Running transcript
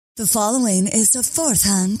The following is a Fourth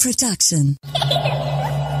Hand production.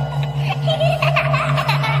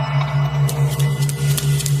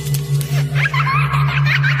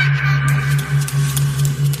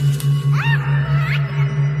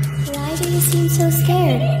 Why do you seem so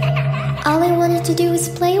scared? All I wanted to do was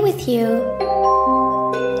play with you.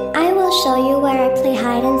 I will show you where I play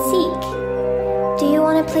hide and seek. Do you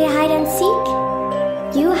want to play hide and seek?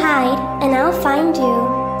 You hide, and I'll find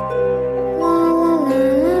you. La la la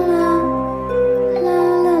la la. La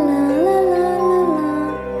la la la la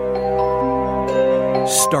la.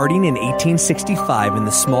 Starting in 1865 in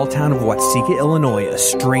the small town of Watseka, Illinois, a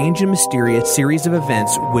strange and mysterious series of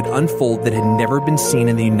events would unfold that had never been seen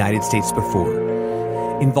in the United States before.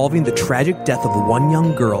 Involving the tragic death of one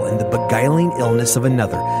young girl and the beguiling illness of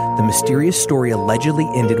another, the mysterious story allegedly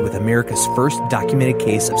ended with America's first documented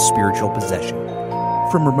case of spiritual possession.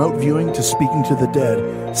 From remote viewing to speaking to the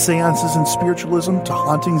dead, seances and spiritualism to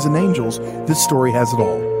hauntings and angels, this story has it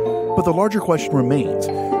all. But the larger question remains,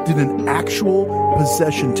 did an actual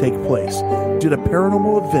possession take place? Did a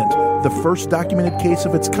paranormal event, the first documented case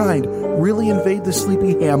of its kind, really invade the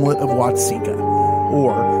sleepy hamlet of Watseka?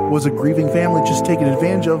 Or was a grieving family just taken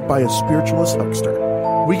advantage of by a spiritualist huckster?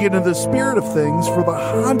 We get into the spirit of things for the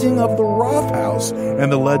haunting of the Roth House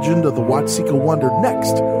and the legend of the Watseka Wonder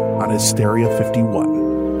next on Hysteria 51.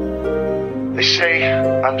 They say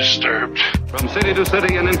I'm disturbed. From city to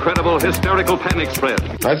city, an incredible hysterical panic spread.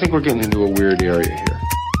 I think we're getting into a weird area here.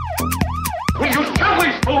 Will you tell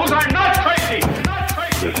these fools I'm not crazy? Not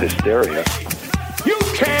crazy. There's hysteria. You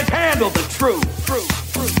can't handle the truth.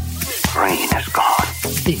 Brain is gone.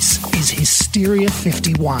 This is Hysteria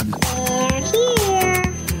 51. They're here.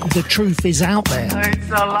 The truth is out there, It's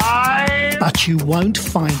alive. but you won't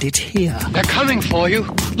find it here. They're coming for you.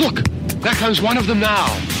 Look, there comes one of them now.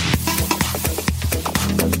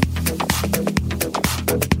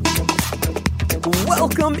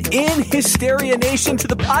 Welcome in, Hysteria Nation, to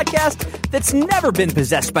the podcast that's never been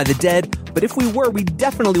possessed by the dead, but if we were, we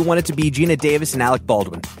definitely want it to be Gina Davis and Alec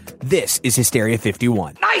Baldwin. This is Hysteria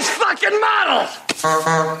 51. Nice fucking model.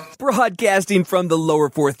 Broadcasting from the lower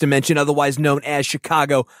fourth dimension, otherwise known as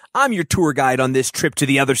Chicago, I'm your tour guide on this trip to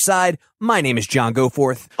the other side. My name is John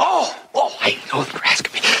Goforth. Oh, I know the grass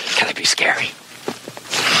can be be scary.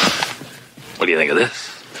 What do you think of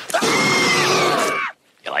this?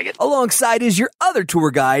 You like it? Alongside is your other tour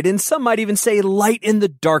guide, and some might even say light in the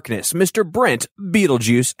darkness, Mr. Brent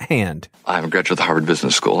Beetlejuice Hand. I'm a graduate of the Harvard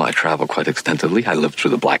Business School. I travel quite extensively. I lived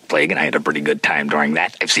through the Black Plague, and I had a pretty good time during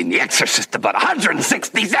that. I've seen The Exorcist about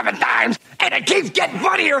 167 times, and it keeps getting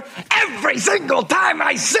funnier every single time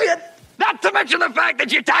I see it. Not to mention the fact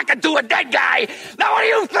that you're talking to a dead guy. Now, what do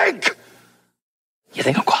you think? You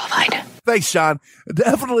think I'm qualified? Thanks, Sean.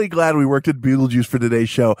 Definitely glad we worked at Beetlejuice for today's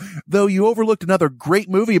show. Though you overlooked another great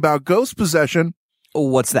movie about ghost possession.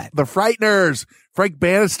 What's that? The Frighteners. Frank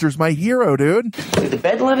Bannister's my hero, dude. Did the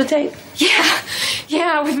bed levitate?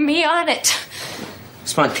 Yeah, with me on it.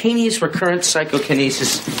 Spontaneous recurrent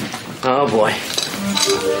psychokinesis. Oh, boy.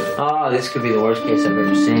 Oh, this could be the worst case I've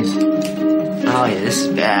ever seen. Oh, yeah, this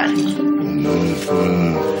is bad.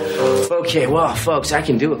 Okay, well, folks, I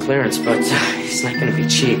can do a clearance, but it's not going to be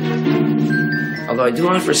cheap. Although I do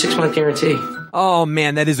offer a 6-month guarantee. Oh,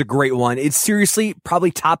 man, that is a great one. It's seriously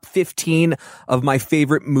probably top 15 of my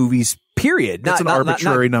favorite movies, period. That's an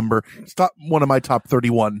arbitrary number. It's not one of my top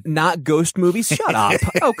 31. Not ghost movies? Shut up.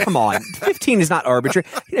 Oh, come on. 15 is not arbitrary.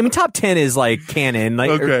 I mean, top 10 is like canon.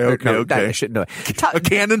 Like, Okay. I shouldn't know. A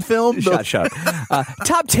canon film? Shut up.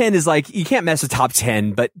 Top 10 is like, you can't mess with top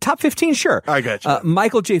 10, but top 15, sure. I got you.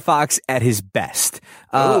 Michael J. Fox at his best.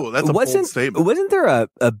 That's a bold statement. Wasn't there a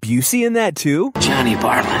Busey in that too? Johnny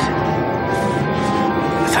Bartlett.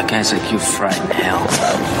 I thought guys like you frighten hell.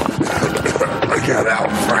 I got out,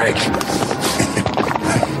 Frank.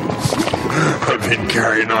 I've been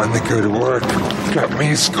carrying on the good work. Got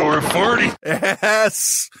me a score of 40.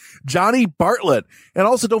 Yes. Johnny Bartlett. And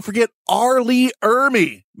also don't forget R. Lee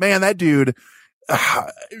Ermey. Man, that dude,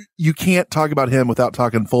 you can't talk about him without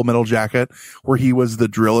talking Full Metal Jacket, where he was the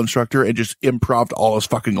drill instructor and just improv'd all his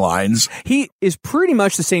fucking lines. He is pretty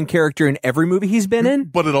much the same character in every movie he's been in.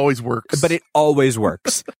 But it always works.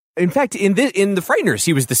 In fact, in the Frighteners,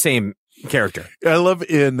 he was the same character. I love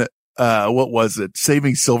in what was it?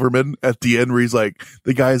 Saving Silverman at the end, where he's like,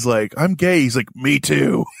 the guy's like, I'm gay. He's like, me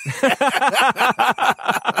too.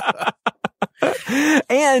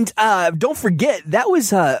 And don't forget, that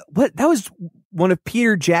was one of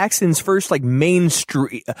Peter Jackson's first like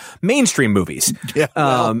mainstream movies.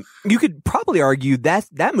 Yeah, you could probably argue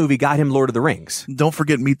that movie got him Lord of the Rings. Don't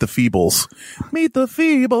forget Meet the Feebles. Meet the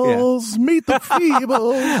Feebles. Yeah. Meet the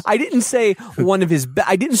Feebles. I didn't say one of his.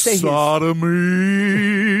 I didn't say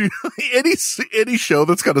Sodomy. any show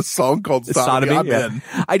that's got a song called Sodomy. I'm in.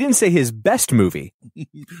 I didn't say his best movie.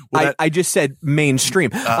 I just said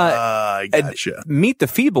mainstream. I gotcha. Meet the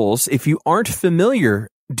Feebles. If you aren't familiar,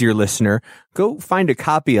 dear listener, go find a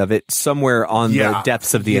copy of it somewhere on the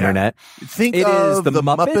depths of the internet. Think it of is the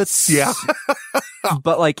Muppets. Yeah.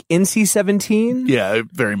 But like NC-17. Yeah,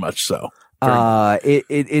 very much so.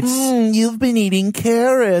 It's you've been eating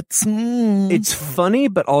carrots. It's funny,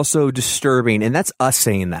 but also disturbing. And that's us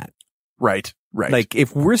saying that. Right. Like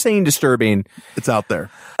if we're saying disturbing, it's out there.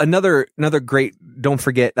 Another great, don't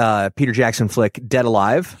forget, Peter Jackson flick, Dead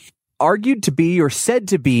Alive, argued to be or said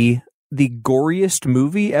to be the goriest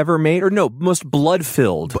movie ever made, or no, most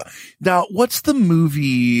blood-filled. Now, what's the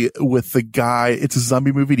movie with the guy? It's a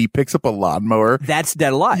zombie movie and he picks up a lawnmower. That's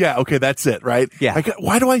Dead Alive. Yeah, okay, that's it, right? Yeah.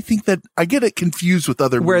 Why do I think that? I get it confused with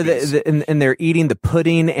other movies. Where and they're eating the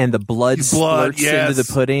pudding and the blood splurts into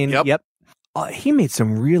the pudding. Yep. He made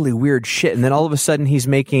some really weird shit, and then all of a sudden he's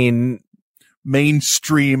making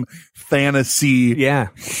mainstream fantasy,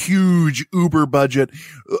 huge Uber budget,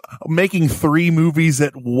 making 3 movies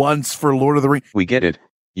at once for Lord of the Rings. We get it.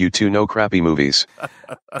 You two know crappy movies.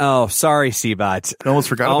 Oh, sorry, Seabot. I almost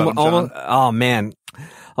forgot about him, John. Oh man,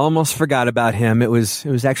 almost forgot about him. It was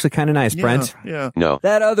actually kind of nice, Brent. Yeah. No.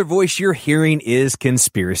 That other voice you're hearing is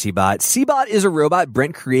Conspiracy Bot. Seabot is a robot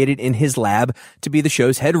Brent created in his lab to be the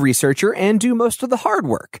show's head researcher and do most of the hard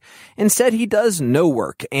work. Instead, he does no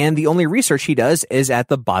work, and the only research he does is at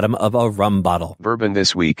the bottom of a rum bottle. Bourbon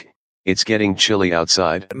this week. It's getting chilly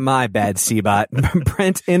outside. My bad, Seabot.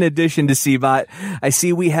 Brent, in addition to Seabot, I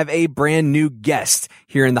see we have a brand new guest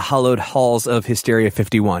here in the hallowed halls of Hysteria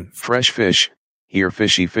 51. Fresh fish. Here,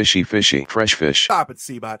 fishy, fishy, fishy. Fresh fish. Stop it,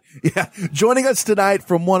 Seabot. Yeah. Joining us tonight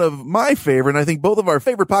from one of my favorite, and I think both of our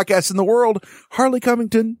favorite podcasts in the world, Harley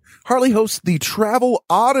Covington. Harley hosts the Travel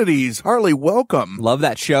Oddities. Harley, welcome. Love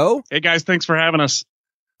that show. Hey, guys. Thanks for having us.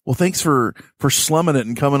 Well, thanks for slumming it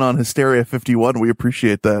and coming on Hysteria 51. We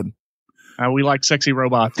appreciate that. We like sexy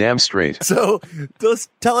robots. Damn straight. So let's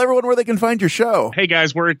tell everyone where they can find your show. Hey,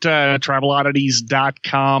 guys, we're at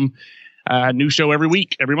traveloddities.com. New show every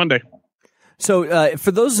week, every Monday. So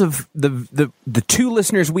for those of the 2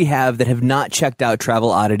 listeners we have that have not checked out Travel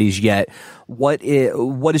Oddities yet, what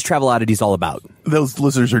is Travel Oddities all about? Those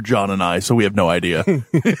listeners are John and I, so we have no idea.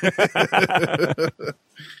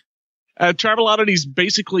 Travel Oddities,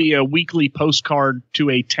 basically a weekly postcard to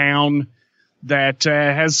a town that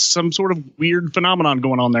has some sort of weird phenomenon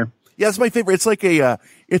going on there. Yeah, it's my favorite. It's like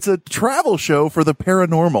it's a travel show for the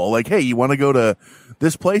paranormal. Like, hey, you want to go to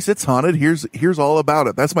this place? It's haunted. Here's all about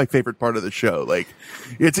it. That's my favorite part of the show. Like,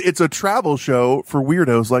 it's a travel show for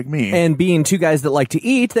weirdos like me. And being 2 guys that like to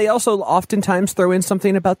eat, they also oftentimes throw in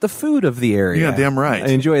something about the food of the area. Yeah, damn right. I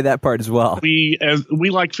enjoy that part as well. We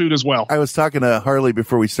like food as well. I was talking to Harley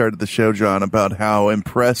before we started the show, John, about how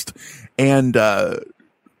impressed and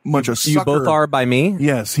much a sucker. You both are by me?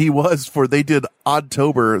 Yes, he was. They did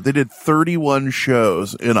Oddtober. They did 31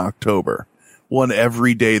 shows in October. One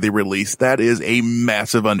every day they released. That is a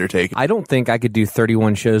massive undertaking. I don't think I could do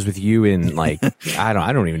 31 shows with you in like, I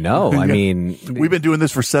don't even know. I mean, we've been doing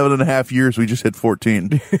this for 7.5 years. We just hit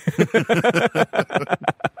 14.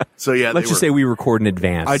 So yeah, let's just say we record in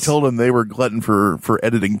advance. I told them they were glutton for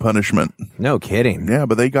editing punishment. No kidding. Yeah,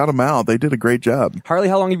 but they got them out. They did a great job. Harley,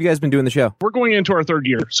 how long have you guys been doing the show? We're going into our 3rd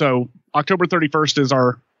year. So October 31st is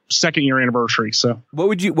our 2nd year anniversary. So what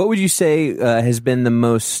would you say has been the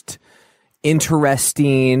most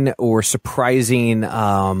interesting or surprising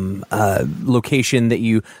location that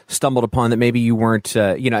you stumbled upon that maybe you weren't?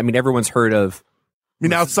 I mean, everyone's heard of. I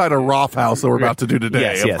mean, outside of Roth House that we're about to do today,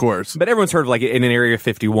 yes. Of course. But everyone's heard of like in an Area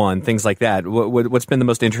 51, things like that. What's been the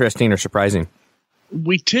most interesting or surprising?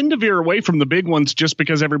 We tend to veer away from the big ones just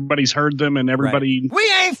because everybody's heard them and everybody... Right.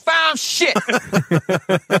 We ain't found shit!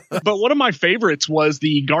 But one of my favorites was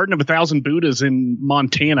the Garden of 1,000 Buddhas in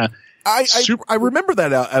Montana. I remember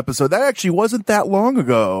that episode. That actually wasn't that long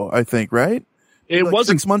ago, I think, right? It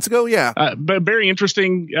wasn't. 6 months ago, yeah. But very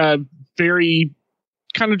interesting, very...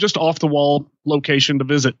 kind of just off the wall location to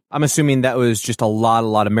visit. I'm assuming that was just a lot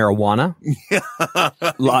of marijuana.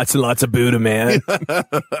 Lots and lots of Buddha, man.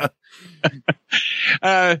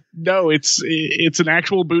 No, it's an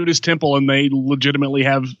actual Buddhist temple, and they legitimately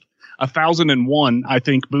have 1,001, I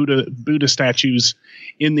think, Buddha statues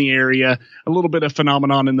in the area. A little bit of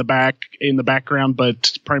phenomenon in the background,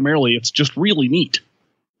 but primarily it's just really neat.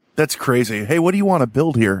 That's crazy. Hey, what do you want to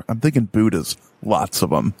build here? I'm thinking Buddhas. Lots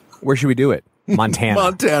of them. Where should we do it? Montana.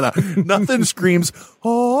 Montana. Nothing screams,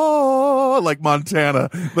 oh, like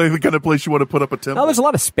Montana. Like the kind of place you want to put up a temple. Oh, there's a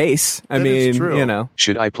lot of space. I mean, you know.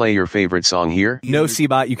 Should I play your favorite song here? No,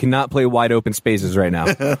 Seabot, you cannot play Wide Open Spaces right now.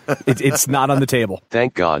 It's not on the table.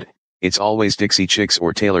 Thank God. It's always Dixie Chicks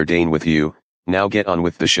or Taylor Dane with you. Now get on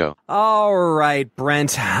with the show. All right,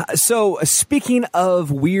 Brent. So, speaking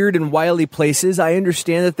of weird and wily places, I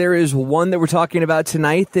understand that there is one that we're talking about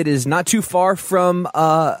tonight that is not too far from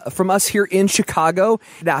us here in Chicago.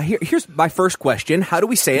 Now, here's my first question. How do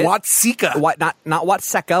we say it? Watseka. Not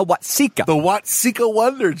Watseka, Watseka. The Watseka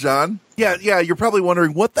Wonder, John. Yeah, you're probably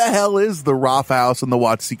wondering, what the hell is the Roth House and the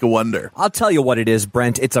Watseka Wonder? I'll tell you what it is,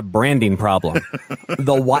 Brent. It's a branding problem.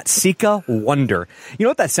 The Watseka Wonder. You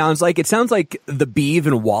know what that sounds like? It sounds like the Beav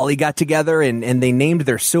and Wally got together and they named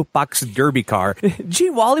their soapbox derby car.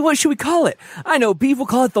 Gee, Wally, what should we call it? I know, Beav will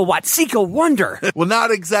call it the Watseka Wonder. Well,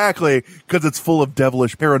 not exactly, because it's full of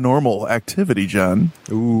devilish paranormal activity, John.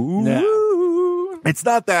 Ooh. Yeah. It's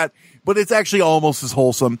not that. But it's actually almost as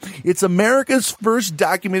wholesome. It's America's first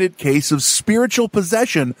documented case of spiritual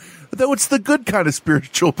possession, though it's the good kind of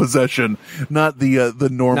spiritual possession, not the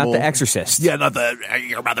normal. Not the Exorcist. Yeah, not the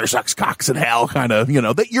your mother sucks cocks in hell kind of,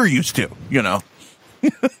 that you're used to, Why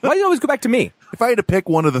do you always go back to me? If I had to pick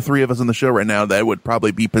one of the three of us on the show right now that would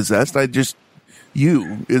probably be possessed,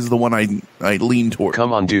 you is the one I lean toward.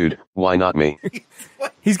 Come on, dude. Why not me?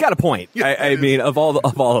 He's got a point. Yeah, I mean, of all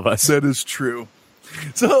of us. That is true.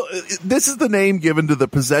 So this is the name given to the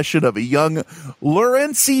possession of a young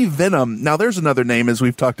Laurency Venom. Now, there's another name, as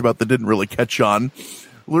we've talked about, that didn't really catch on.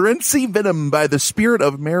 Laurency Venom by the spirit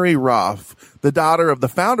of Mary Roth, the daughter of the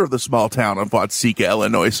founder of the small town of Watseka,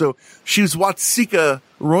 Illinois. So she's Watseka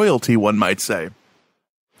royalty, one might say.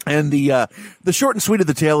 And the short and sweet of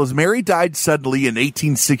the tale is Mary died suddenly in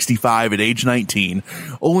 1865 at age 19,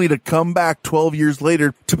 only to come back 12 years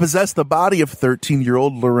later to possess the body of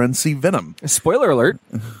 13-year-old Laurency Venom. Spoiler alert,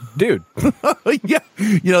 dude.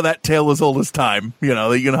 Yeah, that tale is old as time. You know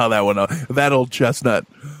how that one, that old chestnut.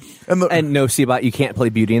 And no, Seabot, you can't play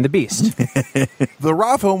Beauty and the Beast. The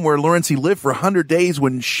Roth home where Laurency lived for 100 days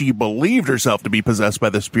when she believed herself to be possessed by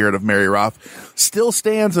the spirit of Mary Roth still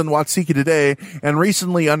stands in Watseka today and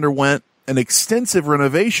recently underwent an extensive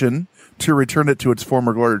renovation to return it to its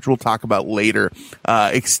former glory, which we'll talk about later.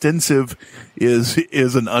 Extensive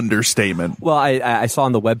is an understatement. Well, I saw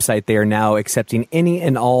on the website they are now accepting any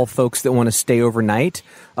and all folks that want to stay overnight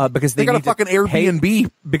because they got a fucking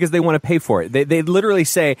Airbnb because they want to pay for it. They literally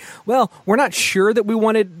say, well, we're not sure that we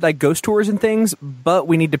wanted like ghost tours and things, but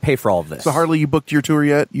we need to pay for all of this. So Harley, you booked your tour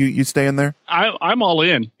yet? You staying there? I'm all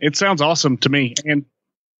in. It sounds awesome to me. And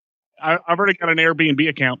I've already got an Airbnb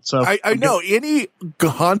account, so I know any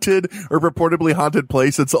haunted or purportedly haunted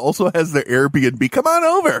place that also has their Airbnb. Come on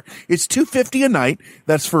over. It's $250 a night.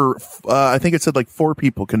 That's for I think it said like 4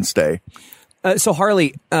 people can stay. So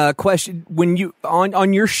Harley, question: when you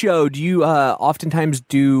on your show, do you oftentimes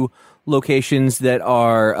do locations that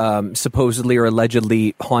are supposedly or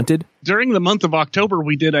allegedly haunted? During the month of October,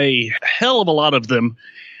 we did a hell of a lot of them.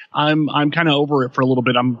 I'm kind of over it for a little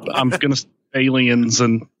bit. I'm going to aliens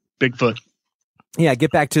and Bigfoot. Yeah,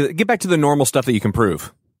 get back to the normal stuff that you can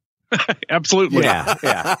prove. Absolutely.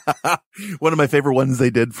 Yeah. One of my favorite ones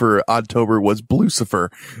they did for Oddtober was Blucifer,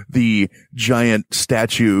 the giant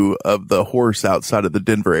statue of the horse outside of the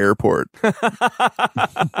Denver airport.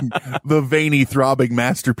 The veiny, throbbing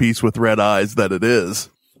masterpiece with red eyes that it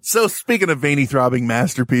is. So speaking of veiny, throbbing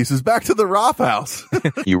masterpieces, back to the Roth House.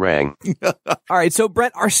 You rang. All right, so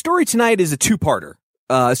Brent, our story tonight is a 2-parter.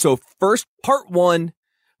 So first, part 1,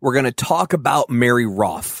 we're going to talk about Mary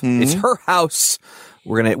Roth. Mm-hmm. It's her house.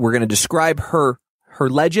 We're going to describe her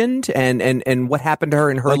legend and what happened to her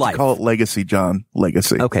in her life. Call it legacy, John.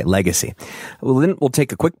 Legacy. Okay, legacy. Well, then we'll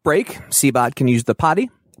take a quick break. Seabot can use the potty.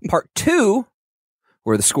 Part 2,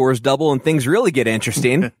 where the scores double and things really get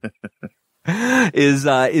interesting,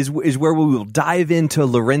 is where we will dive into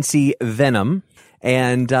Laurency Venom.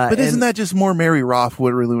 But isn't that just more Mary Roth,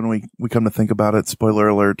 literally, when we come to think about it? Spoiler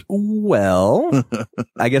alert. Well,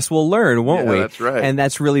 I guess we'll learn, won't we? That's right. And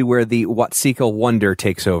that's really where the Watseka Wonder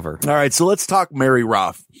takes over. All right, so let's talk Mary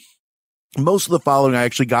Roth. Most of the following I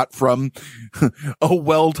actually got from a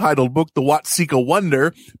well-titled book, The Watseka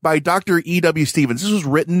Wonder, by Dr. E.W. Stevens. This was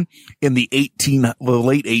written in the late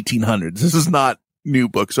 1800s. This is not new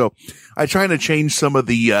book, so I try to change some of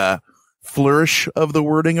the flourish of the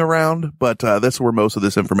wording around, but that's where most of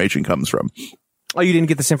this information comes from. Oh, you didn't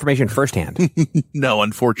get this information firsthand? No,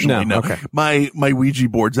 unfortunately, no. Okay. My Ouija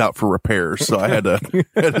board's out for repairs, so I had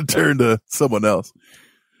to turn to someone else.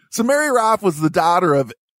 So Mary Roth was the daughter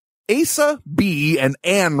of Asa B. and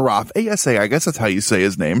Ann Roth, ASA, I guess that's how you say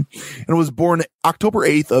his name, and was born October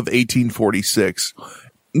 8th of 1846.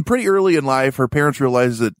 And pretty early in life, her parents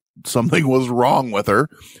realized that something was wrong with her.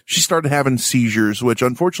 She started having seizures, which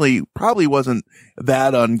unfortunately probably wasn't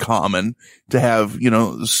that uncommon to have,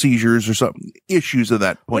 seizures or something, issues at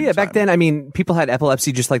that point. Well, yeah, back then, I mean, people had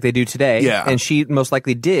epilepsy just like they do today. Yeah. And she most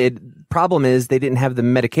likely did. Problem is they didn't have the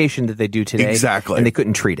medication that they do today. Exactly. And they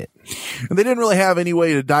couldn't treat it. And they didn't really have any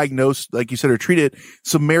way to diagnose, like you said, or treat it.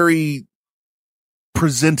 So Mary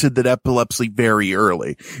presented that epilepsy very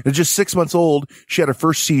early. At just 6 months old, she had her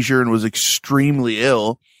first seizure and was extremely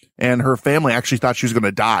ill. And her family actually thought she was going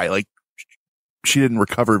to die. Like, she didn't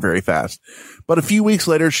recover very fast. But a few weeks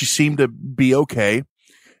later, she seemed to be okay.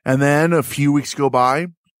 And then a few weeks go by,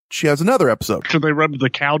 she has another episode. Should they rub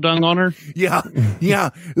the cow dung on her? Yeah. Yeah.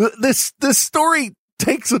 This story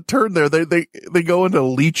takes a turn there. They go into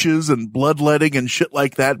leeches and bloodletting and shit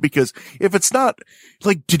like that, because if it's not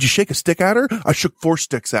like, did you shake a stick at her? I shook 4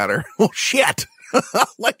 sticks at her. Well, shit.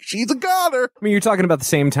 Like, she's a goner. I mean, you're talking about the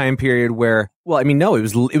same time period where, well, I mean, no, it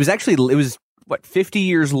was what, 50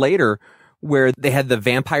 years later where they had the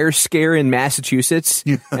vampire scare in Massachusetts.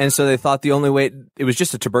 Yeah. And so they thought the only way, it was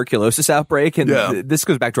just a tuberculosis outbreak. And this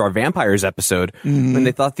goes back to our vampires episode. Mm-hmm. And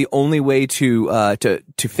they thought the only way to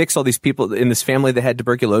fix all these people in this family that had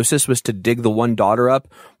tuberculosis was to dig the one daughter up,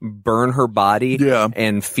 burn her body,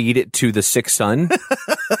 and feed it to the sick son.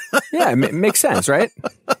 Yeah, it makes sense, right?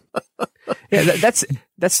 Yeah, that's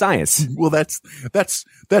science. Well, that's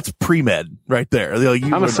pre-med right there.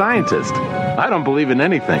 I'm a scientist. I don't believe in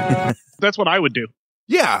anything. That's what I would do.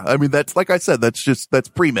 Yeah, I mean, that's, like I said, that's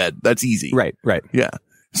pre-med. That's easy. Right. Yeah.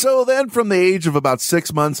 So then from the age of about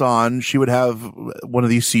 6 months on, she would have one of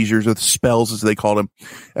these seizures, with spells, as they called them,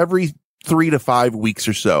 every 3 to 5 weeks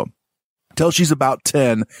or so, till she's about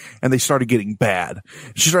 10, and they started getting bad.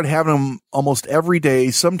 She started having them almost every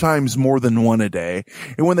day, sometimes more than one a day.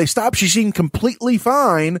 And when they stopped, she seemed completely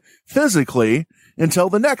fine physically until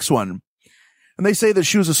the next one. And they say that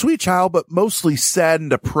she was a sweet child, but mostly sad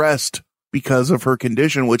and depressed because of her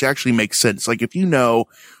condition, which actually makes sense. Like, if you know,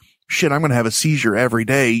 shit, I'm going to have a seizure every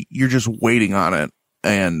day, you're just waiting on it.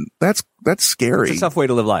 And that's scary. It's a tough way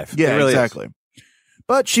to live life. Yeah, really exactly. Is.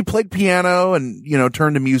 But she played piano and,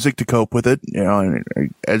 turned to music to cope with it, and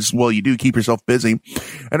as well you do, keep yourself busy.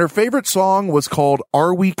 And her favorite song was called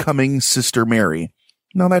Are We Coming, Sister Mary?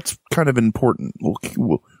 Now that's kind of important.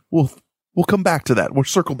 We'll come back to that. We'll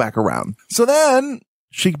circle back around. So then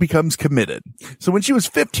she becomes committed. So when she was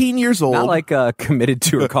 15 years old. Not like committed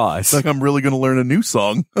to her cause. Like, I'm really going to learn a new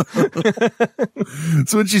song.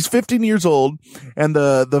 So when she's 15 years old and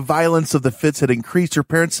the violence of the fits had increased, her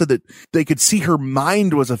parents said that they could see her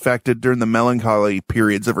mind was affected during the melancholy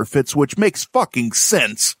periods of her fits, which makes fucking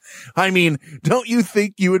sense. I mean, don't you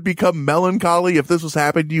think you would become melancholy if this was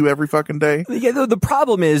happening to you every fucking day? Yeah, the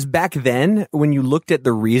problem is, back then, when you looked at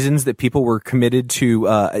the reasons that people were committed to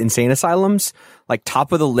insane asylums, like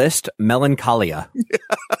top of the list, melancholia.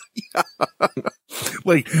 Yeah.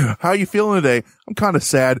 Like, how you feeling today? I'm kind of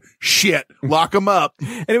sad. Shit, lock them up.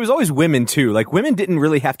 And it was always women too. Like, women didn't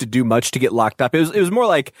really have to do much to get locked up. It was more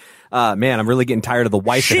like, man, I'm really getting tired of the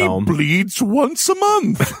wife at home. She bleeds once a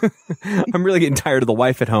month. I'm really getting tired of the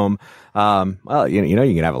wife at home. Well, you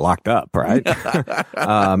can have it locked up, right?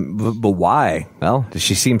 But why? Well, does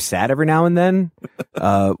she seem sad every now and then?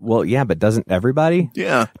 Well, yeah, but doesn't everybody?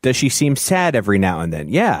 Yeah. Does she seem sad every now and then?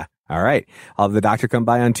 Yeah. All right. I'll have the doctor come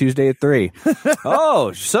by on Tuesday at 3.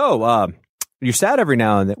 Oh, so, you're sad every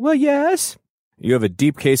now and then. Well, yes. You have a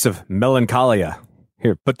deep case of melancholia.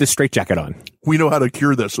 Here, put this straitjacket on. We know how to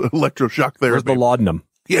cure this. Electroshock therapy. Where's the laudanum?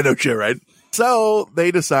 Yeah, no shit, right? So they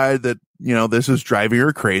decide that, this is driving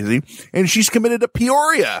her crazy, and she's committed to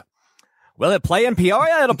Peoria. Will it play in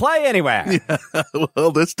Peoria? It'll play anywhere. Yeah,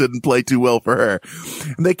 well, this didn't play too well for her.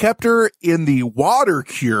 And they kept her in the water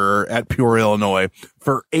cure at Peoria, Illinois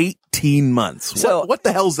for 18 months. So, what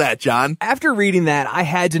the hell's that, John? After reading that, I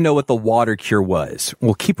had to know what the water cure was.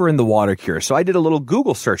 We'll keep her in the water cure. So I did a little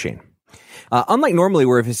Google searching. Unlike normally,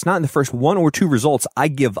 where if it's not in the first 1 or 2 results, I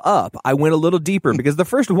give up. I went a little deeper because the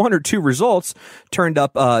first 1 or 2 results turned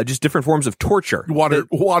up just different forms of torture.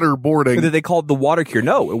 Waterboarding. That they called the water cure.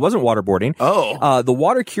 No, it wasn't waterboarding. Oh. The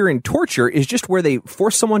water cure in torture is just where they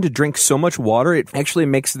force someone to drink so much water, it actually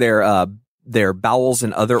makes their bowels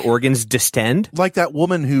and other organs distend. Like that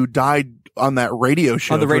woman who died on that radio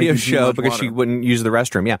show. On the radio show because she wouldn't use the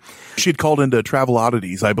restroom, yeah. She'd called into Travel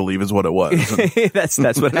Oddities, I believe is what it was.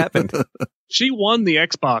 That's what happened. She won the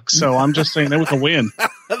Xbox, so I'm just saying that was a win.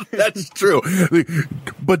 That's true.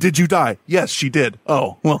 But did you die? Yes, she did.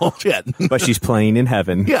 Oh, well, shit. But she's playing in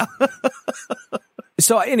heaven. Yeah.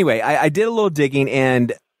 So anyway, I did a little digging,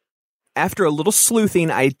 and after a little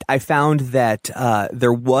sleuthing, I found that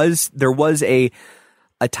there was a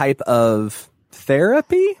type of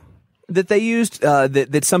therapy that they used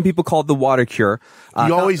that some people called the water cure.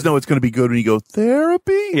 You always know it's going to be good when you go,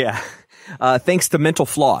 therapy? Yeah. Thanks to Mental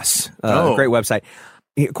Floss, a great website.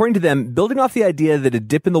 According to them, building off the idea that a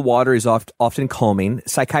dip in the water is often calming,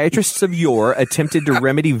 psychiatrists of yore attempted to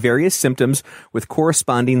remedy various symptoms with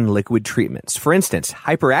corresponding liquid treatments. For instance,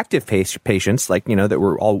 hyperactive patients, like, that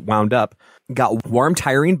were all wound up, got warm,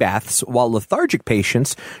 tiring baths, while lethargic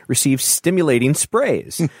patients received stimulating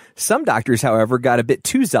sprays. Some doctors, however, got a bit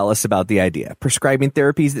too zealous about the idea, prescribing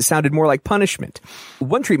therapies that sounded more like punishment.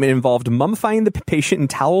 One treatment involved mummifying the patient in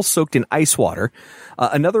towels soaked in ice water.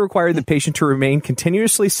 Another required the patient to remain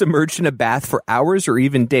continuously submerged in a bath for hours or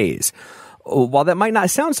even days. While that might not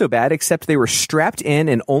sound so bad, except they were strapped in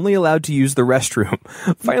and only allowed to use the restroom.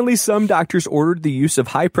 Finally, some doctors ordered the use of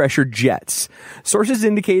high-pressure jets. Sources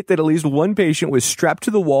indicate that at least one patient was strapped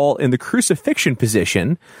to the wall in the crucifixion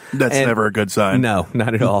position. That's never a good sign. No,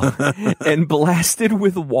 not at all. And blasted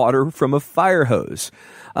with water from a fire hose.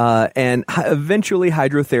 And eventually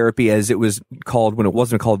hydrotherapy, as it was called when it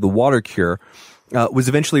wasn't called the water cure, was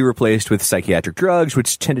eventually replaced with psychiatric drugs,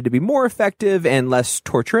 which tended to be more effective and less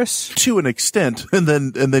torturous to an extent. And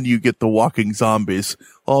then you get the walking zombies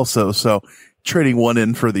also. So trading one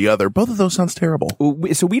in for the other, both of those sounds terrible.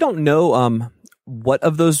 So we don't know what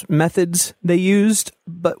of those methods they used,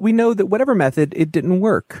 but we know that whatever method, it didn't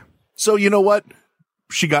work. So you know what?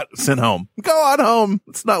 She got sent home. Go on home.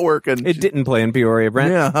 It's not working. It didn't play in Peoria,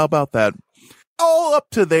 Brent. Yeah, how about that? All up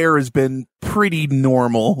to there has been pretty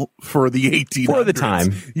normal for the 1800s. For the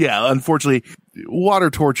time. Yeah, unfortunately,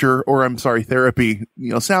 therapy,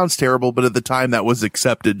 sounds terrible, but at the time that was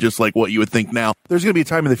accepted, just like what you would think now. There's going to be a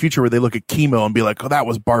time in the future where they look at chemo and be like, oh, that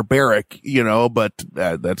was barbaric, but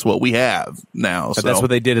that's what we have now. But that's what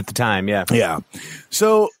they did at the time, yeah. Yeah.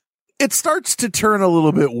 So it starts to turn a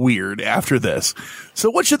little bit weird after this. So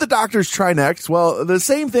what should the doctors try next? Well, the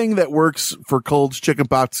same thing that works for colds,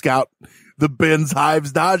 chickenpox, gout, the bends,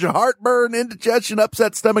 hives, nausea, heartburn, indigestion,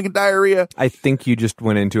 upset stomach, and diarrhea. I think you just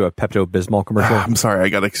went into a Pepto-Bismol commercial. I'm sorry, I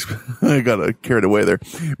got carried away there.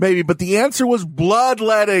 Maybe, but the answer was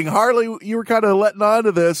bloodletting. Harley, you were kind of letting on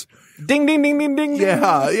to this. Ding, ding, ding, ding, ding.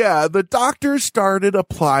 Yeah. The doctors started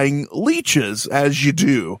applying leeches, as you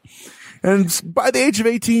do. And by the age of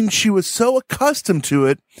 18, she was so accustomed to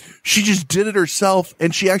it, she just did it herself,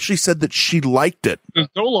 and she actually said that she liked it. The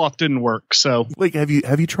Zoloft didn't work, so. Like, have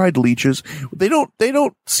you tried leeches? They don't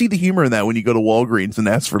see the humor in that when you go to Walgreens and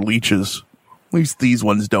ask for leeches. At least these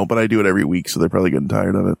ones don't, but I do it every week, so they're probably getting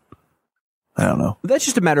tired of it. I don't know. That's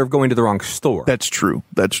just a matter of going to the wrong store. That's true.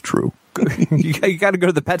 You got to go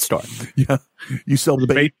to the pet store. Yeah. You sell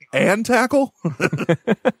bait and tackle?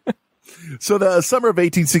 So the summer of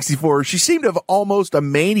 1864, she seemed to have almost a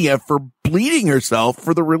mania for bleeding herself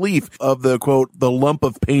for the relief of the, quote, the lump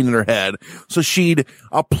of pain in her head. So she'd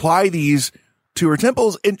apply these to her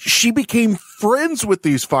temples, and she became friends with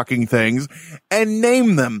these fucking things and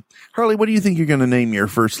name them. Harley, what do you think you're going to name your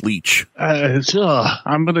first leech? I'm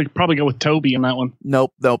going to probably go with Toby in that one.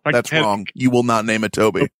 Nope, that's wrong. You will not name it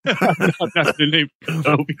Toby. Not the name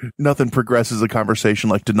Toby. Nothing progresses a conversation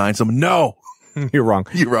like denying someone. No. You're wrong.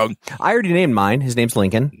 I already named mine. His name's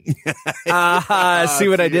Lincoln. See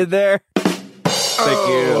what I did there? Thank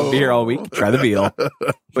you. I'll be here all week. Try the veal.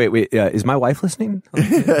 Wait. Is my wife listening?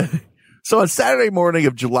 So on Saturday morning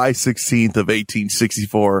of July 16th of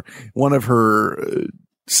 1864, one of her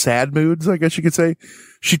sad moods, I guess you could say,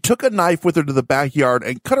 she took a knife with her to the backyard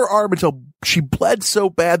and cut her arm until she bled so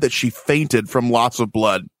bad that she fainted from loss of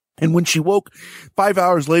blood. And when she woke 5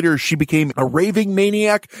 hours later, she became a raving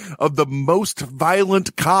maniac of the most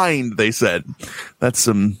violent kind, they said. That's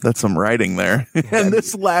some writing there. And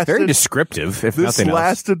this lasted very descriptive, if nothing else. This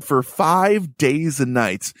lasted for 5 days and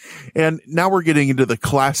nights. And now we're getting into the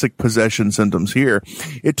classic possession symptoms here.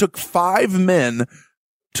 It took 5 men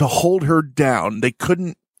to hold her down. They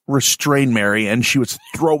couldn't restrain Mary, and she was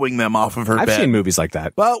throwing them off of her bed. I've seen movies like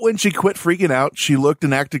that. But when she quit freaking out, she looked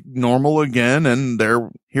and acted normal again, and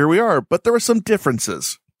here we are. But there were some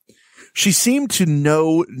differences. She seemed to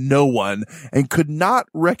know no one and could not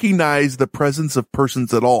recognize the presence of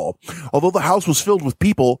persons at all. Although the house was filled with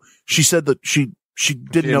people, she said that she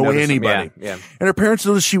didn't know anybody. Yeah. And her parents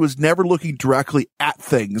noticed she was never looking directly at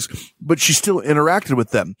things, but she still interacted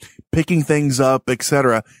with them, picking things up,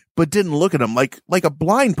 etc., but didn't look at them like a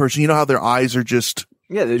blind person. You know how their eyes are just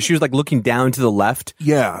Yeah, she was like looking down to the left.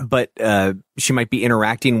 Yeah. But she might be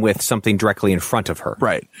interacting with something directly in front of her.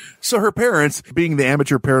 Right. So her parents, being the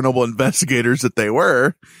amateur paranormal investigators that they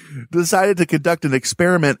were, decided to conduct an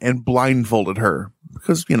experiment and blindfolded her.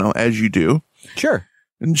 Because, as you do. Sure.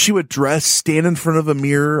 And she would dress, stand in front of a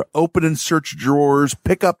mirror, open and search drawers,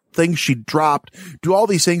 pick up things she dropped, do all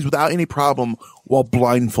these things without any problem while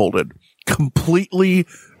blindfolded. Completely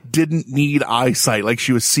didn't need eyesight like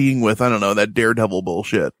she was seeing with, I don't know, that Daredevil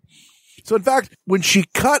bullshit. So in fact, when she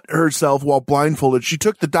cut herself while blindfolded, she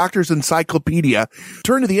took the doctor's encyclopedia,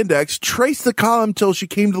 turned to the index, traced the column till she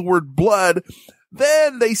came to the word blood.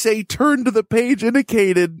 Then they say turned to the page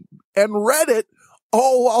indicated and read it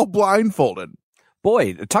all while blindfolded.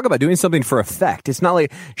 Boy, talk about doing something for effect. It's not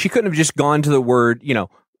like she couldn't have just gone to the word,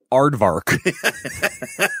 aardvark.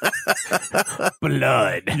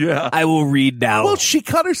 Blood. Yeah. I will read now. Well, she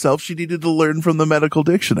cut herself. She needed to learn from the medical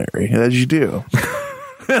dictionary, as you do.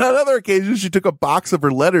 And on other occasions, she took a box of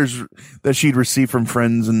her letters that she'd received from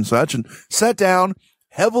friends and such and sat down,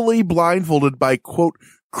 heavily blindfolded by, quote,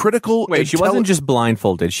 critical... Wait, she wasn't just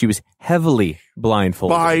blindfolded. She was heavily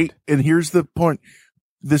blindfolded. And here's the point.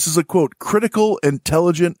 This is a quote, critical,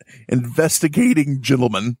 intelligent, investigating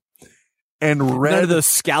gentleman. And read none of those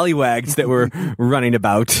scallywags that were running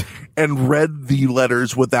about. And read the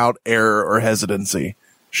letters without error or hesitancy.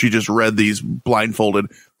 She just read these blindfolded.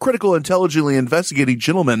 Critical, intelligently investigating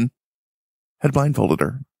gentleman had blindfolded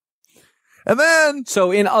her. And then...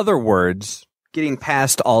 So in other words, getting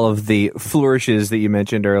past all of the flourishes that you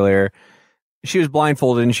mentioned earlier, she was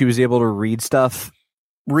blindfolded and she was able to read stuff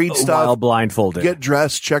while blindfolded. Get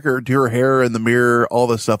dressed, do her hair in the mirror, all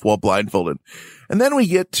this stuff while blindfolded. And then we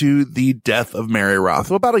get to the death of Mary Roth.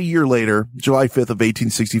 So about a year later, July 5th of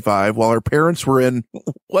 1865, while her parents were in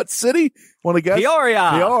what city? Want to guess?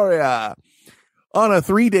 Peoria. On a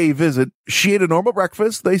 3-day visit, she ate a normal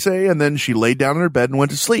breakfast, they say, and then she laid down in her bed and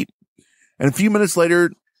went to sleep. And a few minutes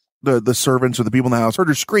later, the servants or the people in the house heard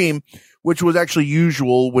her scream, which was actually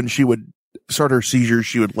usual when she would start her seizures.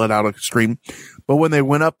 She would let out a scream. But when they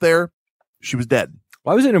went up there, she was dead.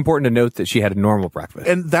 Why was it important to note that she had a normal breakfast?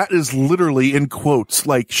 And that is literally in quotes,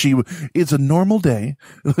 like it's a normal day.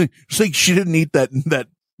 It's like she didn't eat that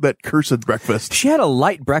cursed breakfast. She had a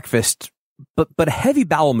light breakfast, but a heavy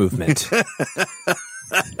bowel movement.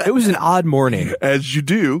 It was an odd morning. As you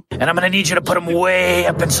do. And I'm going to need you to put them way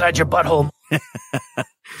up inside your butthole.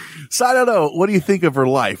 So I don't know. What do you think of her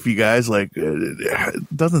life, you guys? Like,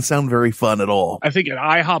 it doesn't sound very fun at all. I think an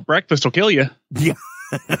IHOP breakfast will kill you. Yeah.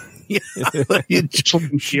 You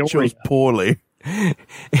chose poorly.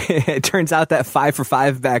 It turns out that 5 for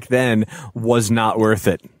 5 back then was not worth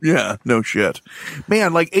it. Yeah, no shit.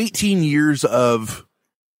 Man, like 18 years of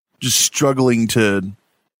just struggling to,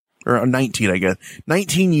 or 19, I guess.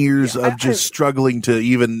 19 years of just struggling to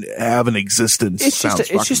even have an existence. It's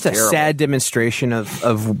just a sad demonstration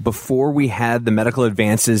of before we had the medical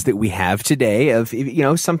advances that we have today, of,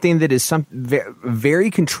 something that is very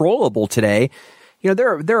controllable today.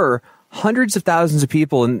 There are hundreds of thousands of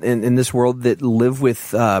people in this world that live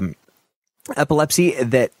with epilepsy,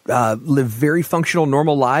 that live very functional,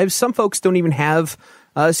 normal lives. Some folks don't even have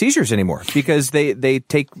seizures anymore because they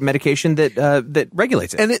take medication that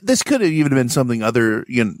regulates it. And this could have even been something other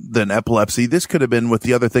than epilepsy. This could have been with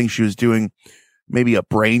the other things she was doing, maybe a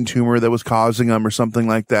brain tumor that was causing them or something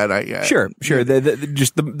like that. Sure.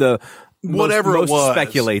 The whatever most it was,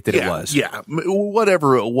 speculate that it was. Yeah,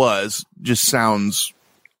 whatever it was, just sounds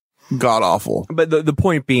god awful. But the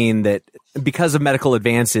point being that because of medical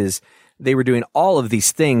advances, they were doing all of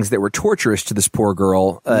these things that were torturous to this poor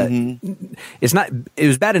girl. It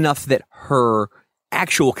was bad enough that her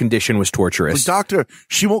actual condition was torturous. Like, doctor,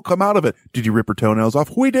 she won't come out of it. Did you rip her toenails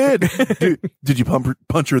off? We did. Did you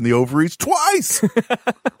punch her in the ovaries? Twice.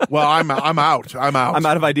 Well, I'm out. I'm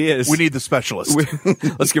out of ideas. We need the specialist.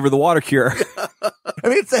 Let's give her the water cure. I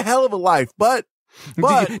mean, it's a hell of a life, but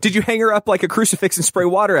did you hang her up like a crucifix and spray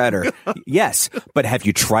water at her? Yes, but have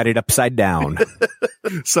you tried it upside down?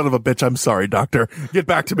 Son of a bitch, I'm sorry, doctor. Get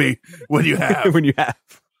back to me when you have.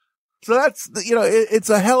 So that's, it's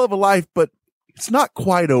a hell of a life, but it's not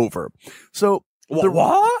quite over. So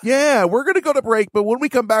what? Yeah, we're going to go to break, but when we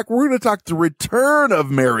come back, we're going to talk the return of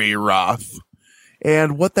Mary Roth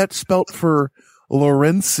and what that spelt for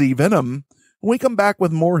Lorenzi Venom. When we come back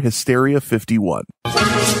with more Hysteria 51.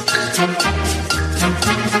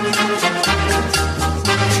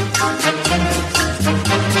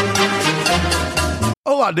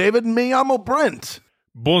 Hola, David. Me llamo Brent.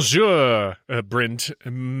 Bonjour, Brent.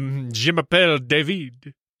 Je m'appelle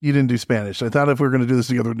David. You didn't do Spanish. I thought if we were going to do this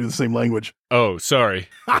together, we'd do the same language. Oh, sorry.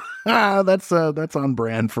 That's on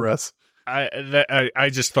brand for us. I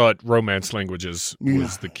just thought romance languages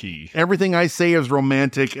was the key. Everything I say is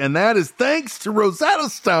romantic, and that is thanks to Rosetta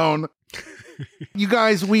Stone. You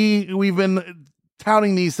guys, we've been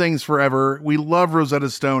touting these things forever. We love Rosetta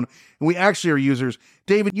Stone, and we actually are users.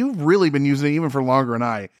 David, you've really been using it even for longer than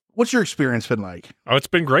I. What's your experience been like? Oh, it's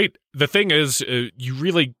been great. The thing is, you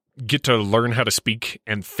really get to learn how to speak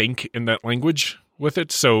and think in that language with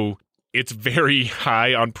it. So it's very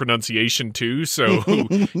high on pronunciation too. So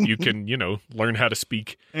you can, learn how to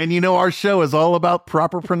speak. And our show is all about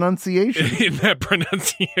proper pronunciation. In that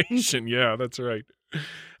pronunciation. Yeah, that's right.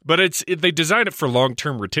 But they design it for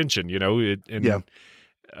long-term retention,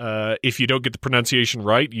 if you don't get the pronunciation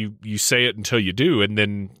right, you say it until you do, and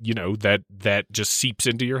then that just seeps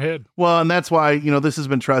into your head. Well, and that's why this has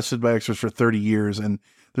been trusted by experts for 30 years, and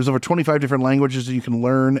there's over 25 different languages that you can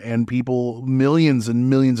learn, and millions and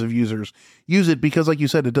millions of users use it because, like you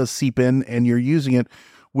said, it does seep in, and you're using it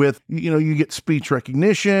with you get speech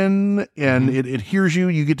recognition, and it hears you.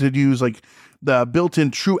 You get to use like the built-in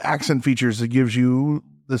true accent features that gives you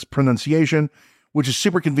this pronunciation, which is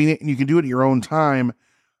super convenient, and you can do it at your own time.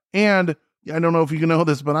 And I don't know if you know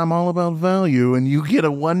this, but I'm all about value, and you get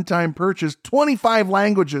a one-time purchase, 25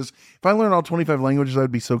 languages. If I learned all 25 languages,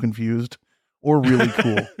 I'd be so confused or really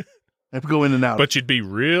cool. I have to go in and out. But you'd be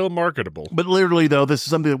real marketable. But literally, though, this is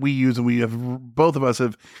something that we use, and both of us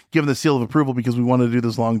have given the seal of approval because we want to do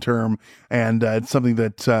this long-term, and it's something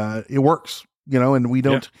that it works. And we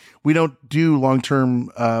don't do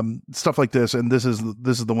long-term stuff like this. And this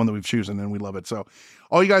is the one that we've chosen, and we love it. So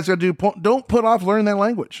all you guys got to do, don't put off learning that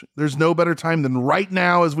language. There's no better time than right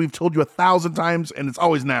now, as we've told you 1,000 times, and it's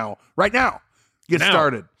always now. Right now. Get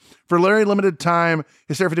started. For a very limited time,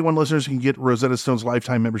 Hysteria 51 listeners can get Rosetta Stone's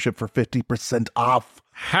lifetime membership for 50% off.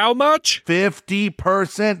 How much?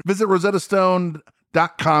 50%. Visit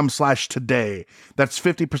rosettastone.com/today. That's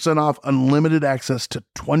 50% off unlimited access to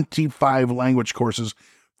 25 language courses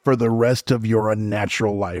for the rest of your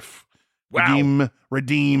unnatural life. Wow.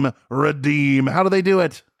 Redeem. How do they do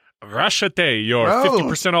it? Rashate, you're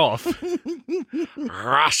 50% off.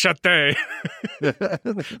 Rashate.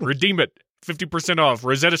 Redeem it. 50% off.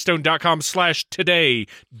 rosettastone.com/today.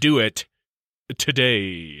 Do it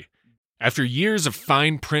today. After years of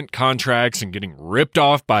fine print contracts and getting ripped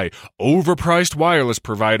off by overpriced wireless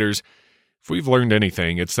providers, if we've learned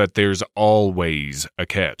anything, it's that there's always a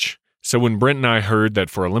catch. So when Brent and I heard that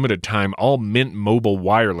for a limited time, all Mint Mobile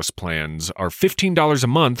wireless plans are $15 a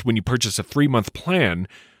month when you purchase a 3-month plan,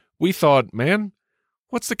 we thought, man,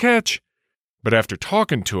 what's the catch? But after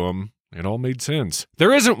talking to them, it all made sense.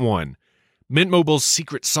 There isn't one. Mint Mobile's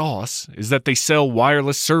secret sauce is that they sell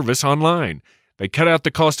wireless service online. They cut out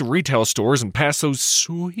the cost of retail stores and pass those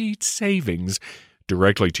sweet savings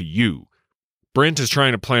directly to you. Brent is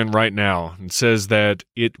trying a plan right now and says that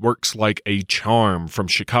it works like a charm from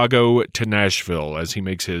Chicago to Nashville as he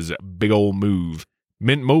makes his big ol' move.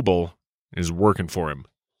 Mint Mobile is working for him.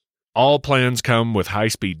 All plans come with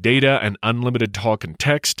high-speed data and unlimited talk and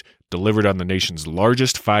text delivered on the nation's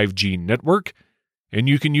largest 5G network. And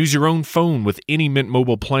you can use your own phone with any Mint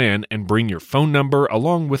Mobile plan and bring your phone number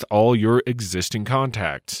along with all your existing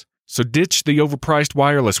contacts. So ditch the overpriced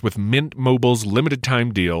wireless with Mint Mobile's limited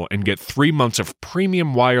time deal and get 3 months of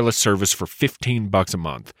premium wireless service for $15 a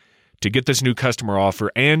month. To get this new customer offer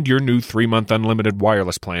and your new 3-month unlimited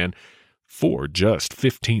wireless plan for just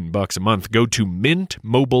 $15 a month, go to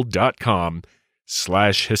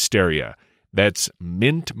mintmobile.com/hysteria. That's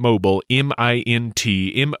Mint Mobile,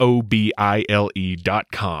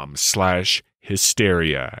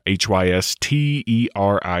 mintmobile.com/hysteria,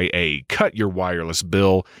 HYSTERIA. Cut your wireless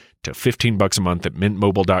bill to $15 a month at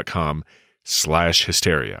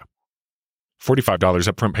mintmobile.com/hysteria. $45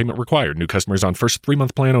 upfront payment required. New customers on first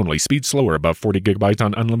 3-month plan only. Speed slower above 40 gigabytes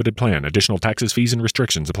on unlimited plan. Additional taxes, fees, and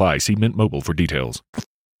restrictions apply. See Mint Mobile for details.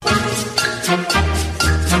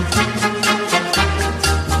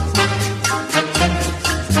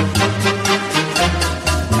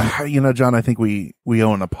 John, I think we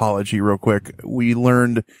owe an apology real quick. We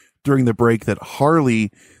learned during the break that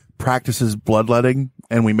Harley practices bloodletting,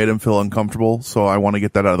 and we made him feel uncomfortable. So I want to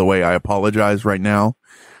get that out of the way. I apologize right now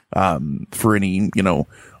for any,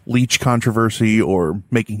 leech controversy or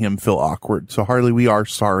making him feel awkward. So Harley, we are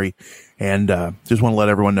sorry, and just want to let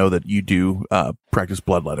everyone know that you do practice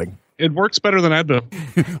bloodletting. It works better than Advil.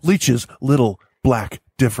 Leeches, little, black,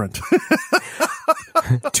 different.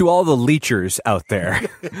 To all the leechers out there,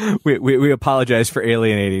 we apologize for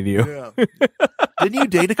alienating you. Yeah. Didn't you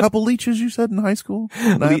date a couple leeches, you said, in high school?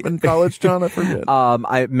 Not in college, John? I forget.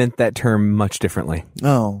 I meant that term much differently.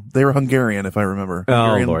 Oh, they were Hungarian, if I remember.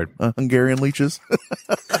 Hungarian, Lord. Hungarian leeches.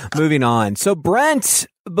 Moving on. So, Brent,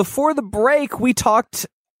 before the break, we talked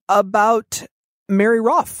about Mary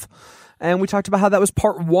Ruff. And we talked about how that was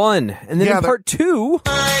part 1. And then in part 2...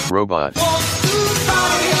 Robot.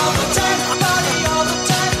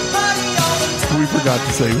 We forgot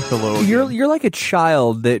to say hello again. You're like a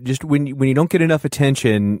child that just, when you don't get enough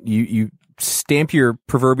attention, you stamp your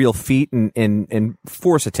proverbial feet and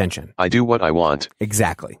force attention. I do what I want.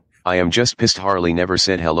 Exactly. I am just pissed Harley never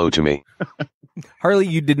said hello to me. Harley,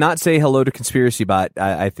 you did not say hello to Conspiracy Bot.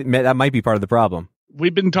 I think that might be part of the problem.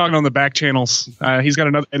 We've been talking on the back channels. He's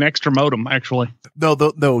got an extra modem, actually.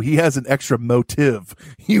 No, he has an extra motive.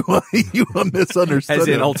 You misunderstood. As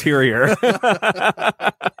in ulterior.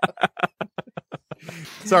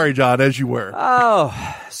 Sorry, John, as you were.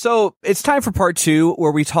 Oh, so it's time for part 2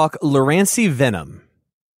 where we talk Lorancy Venom.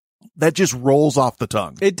 That just rolls off the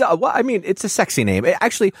tongue. It does. Well, I mean, it's a sexy name.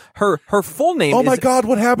 Actually, her full name. Oh my God,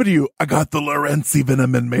 what happened to you? I got the Lorancy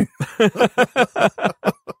Venom in me.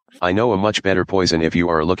 I know a much better poison if you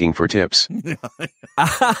are looking for tips. Ooh,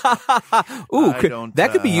 that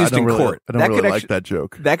could be used in court. I don't really like that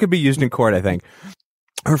joke. That could be used in court, I think.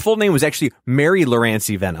 Her full name was actually Mary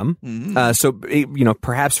Lorancy Venom. Mm-hmm. So,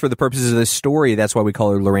 perhaps for the purposes of this story, that's why we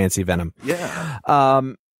call her Lorancy Venom. Yeah.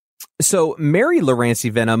 So Mary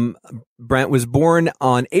Lorancy Venom, Brent, was born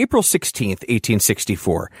on April 16th,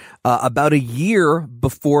 1864, about a year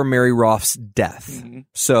before Mary Ruff's death. Mm-hmm.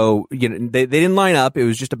 So, they didn't line up. It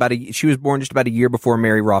was just she was born just about a year before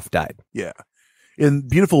Mary Ruff died. Yeah. In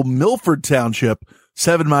beautiful Milford Township,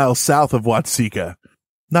 7 miles south of Watseka.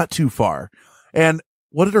 Not too far. And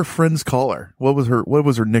what did her friends call her? What was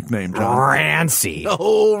her nickname, John? Rancy.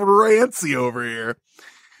 Oh, Rancy over here.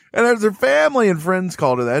 And as her family and friends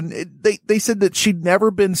called her that, and they said that she'd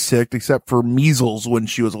never been sick except for measles when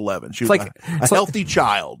she was 11. She was a healthy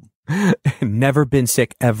child. Never been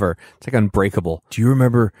sick ever. It's like Unbreakable. Do you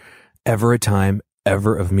remember ever a time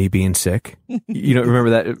ever of me being sick? You don't remember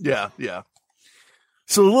that? Yeah.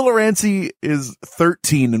 So little Rancy is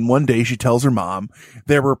 13, and one day she tells her mom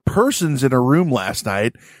there were persons in her room last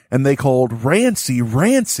night, and they called Rancy,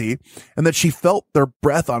 and that she felt their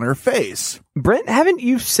breath on her face. Brent, haven't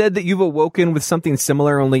you said that you've awoken with something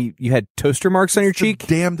similar, only you had toaster marks on your cheek?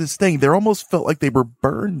 The damnedest thing. They almost felt like they were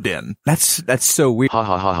burned in. That's so weird. Ha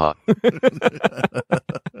ha ha ha.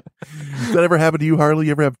 Does that ever happen to you, Harley?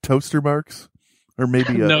 You ever have toaster marks? Or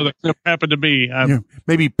maybe no, that never happened to me.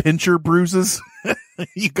 Maybe pincher bruises.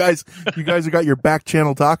 You guys have got your back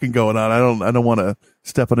channel talking going on. I don't want to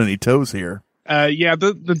step on any toes here. Yeah,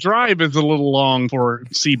 the drive is a little long for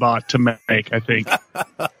C-Bot to make, I think.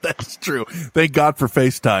 That's true. Thank God for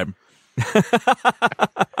FaceTime.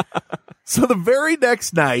 So the very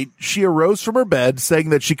next night, she arose from her bed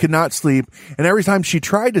saying that she could not sleep, and every time she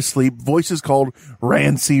tried to sleep, voices called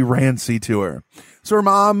Rancy to her. So her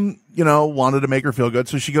mom, wanted to make her feel good,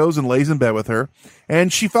 so she goes and lays in bed with her,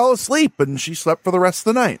 and she fell asleep, and she slept for the rest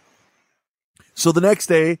of the night. So the next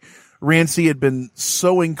day, Rancy had been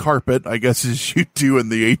sewing carpet, I guess as you do in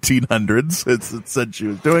the 1800s, it said she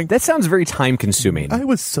was doing. That sounds very time-consuming. I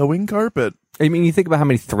was sewing carpet. I mean, you think about how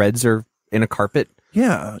many threads are in a carpet?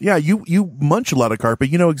 Yeah, you munch a lot of carpet,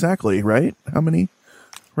 you know exactly, right? How many?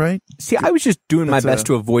 Right? See, I was just doing my best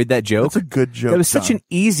to avoid that joke. That's a good joke. That was such an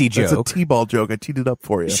easy joke. That's a T-ball joke. I teed it up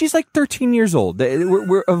for you. She's like 13 years old.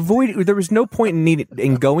 We're avoiding. There was no point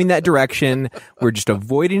in going that direction. We're just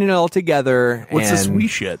avoiding it altogether. What's this wee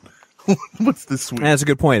shit? What's this wee? That's a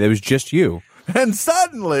good point. It was just you. And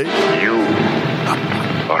suddenly, you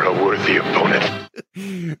are a worthy opponent.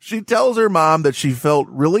 She tells her mom that she felt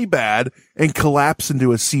really bad and collapsed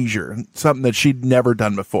into a seizure, something that she'd never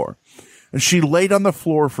done before. And she laid on the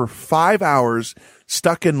floor for 5 hours,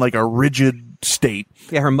 stuck in like a rigid state.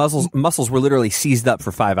 Yeah, her muscles were literally seized up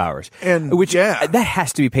for 5 hours. That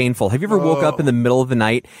has to be painful. Have you ever woke up in the middle of the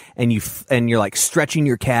night and you're like stretching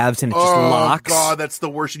your calves and it just locks? Oh God, that's the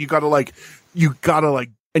worst. And you gotta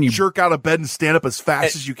and you jerk out of bed and stand up as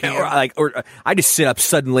fast as you can. Or I just sit up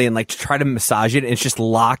suddenly and try to massage it, and it's just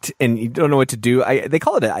locked, and you don't know what to do. They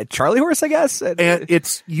call it a Charlie horse, I guess. And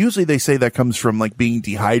it's usually they say that comes from being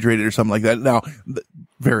dehydrated or something like that. Now,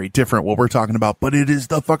 very different what we're talking about, but it is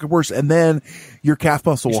the fucking worst. And then your calf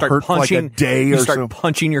muscle will hurt for like a day or so. You start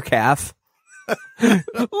punching your calf.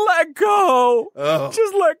 Let go. Oh.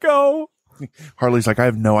 Just let go. Harley's like, I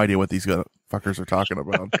have no idea what these fuckers are talking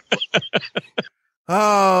about.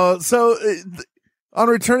 Oh, so On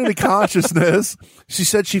returning to consciousness, she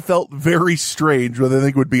said she felt very strange, what I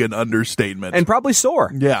think would be an understatement. And probably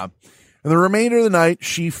sore. Yeah. And the remainder of the night,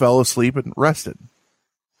 she fell asleep and rested.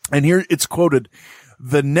 And here it's quoted,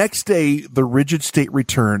 "The next day, the rigid state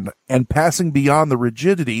returned, and passing beyond the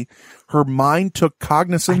rigidity, her mind took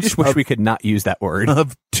cognizance I just wish we could not use that word.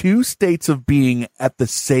 Of two states of being at the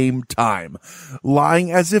same time.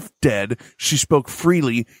 Lying as if dead, she spoke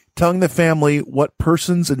freely, telling the family what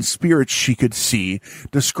persons and spirits she could see,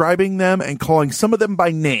 describing them and calling some of them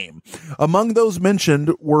by name. Among those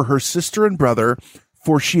mentioned were her sister and brother,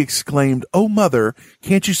 for she exclaimed, 'Oh, mother,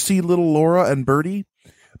 can't you see little Laura and Bertie?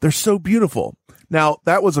 They're so beautiful.'" Now,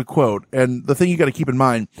 that was a quote, and the thing you got to keep in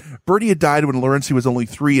mind, Bertie had died when Laurency was only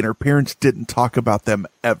 3, and her parents didn't talk about them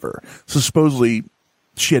ever. So supposedly,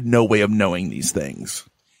 she had no way of knowing these things.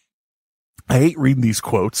 I hate reading these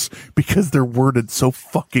quotes because they're worded so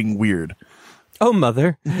fucking weird. "Oh,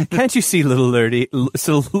 mother, can't you see little Lurdy?"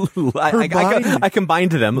 I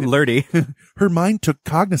combined them, Lurdy. Her mind took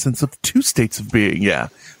cognizance of two states of being, yeah.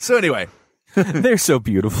 So anyway. They're so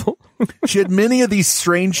beautiful. She had many of these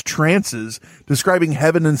strange trances describing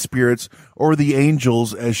heaven and spirits, or the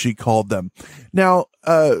angels, as she called them. Now,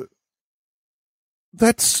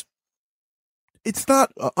 it's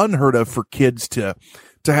not unheard of for kids to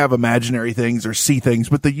have imaginary things or see things,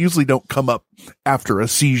 but they usually don't come up after a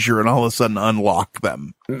seizure and all of a sudden unlock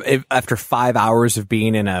them. After 5 hours of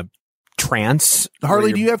being in a trance.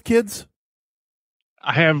 Harley, do you have kids?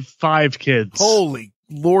 I have 5 kids. Holy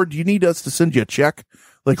Lord, you need us to send you a check?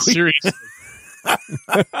 Seriously.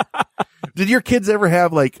 Did your kids ever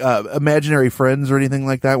have imaginary friends or anything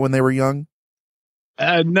like that when they were young?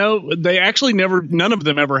 No, they actually never. None of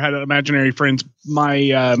them ever had imaginary friends.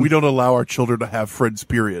 We don't allow our children to have friends,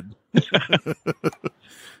 period.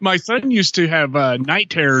 My son used to have night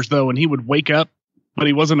terrors, though, and he would wake up, but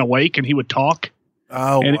he wasn't awake, and he would talk.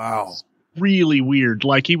 Oh, wow. Really weird.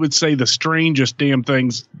 Like, he would say the strangest damn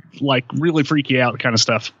things, like really freaky out kind of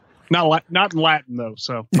stuff. Not in Latin, though.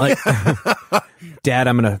 So, like, Dad,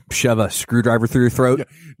 I'm going to shove a screwdriver through your throat. Yeah.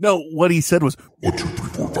 No, what he said was 1, 2, 3,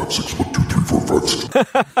 4, 5, 6. 1, 2, 3, 4, 5, 6.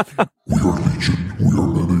 We are legion. We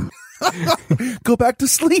are many. Go back to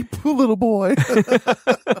sleep, little boy.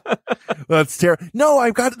 That's terrible. No,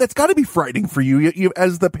 that's got to be frightening for you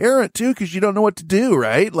as the parent too, because you don't know what to do,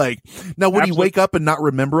 right? Like, now would he wake up and not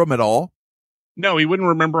remember them at all? No, he wouldn't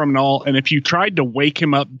remember them at all. And if you tried to wake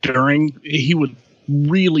him up he would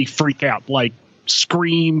really freak out, like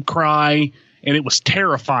scream, cry, and it was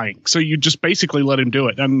terrifying. So you just basically let him do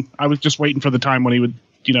it. And I was just waiting for the time when he would,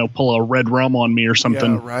 pull a red rum on me or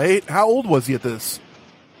something. Yeah, right. How old was he at this?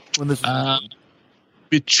 When this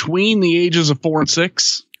between the ages of 4 and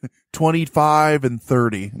 6, 25 and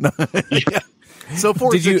 30. Yeah. So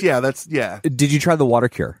 4 and 6, that's. Did you try the water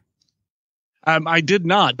cure? I did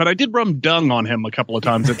not, but I did rub dung on him a couple of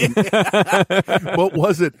times. What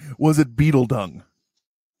was it? Was it beetle dung?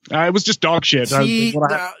 It was just dog shit.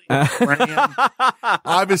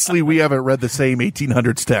 Obviously, we haven't read the same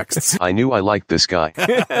 1800s texts. I knew I liked this guy.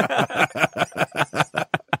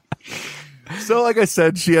 So, like I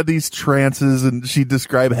said, she had these trances, and she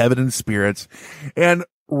described heaven and spirits, and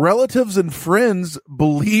relatives and friends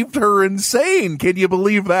believed her insane. Can you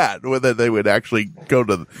believe that? Whether they would actually go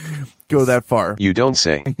that far? You don't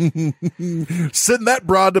say. Send that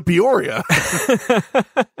broad to Peoria.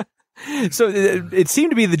 So it seemed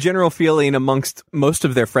to be the general feeling amongst most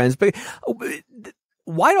of their friends. But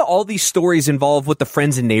why do all these stories involve what the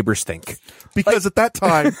friends and neighbors think? Because at that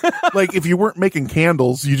time, if you weren't making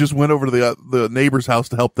candles, you just went over to the neighbor's house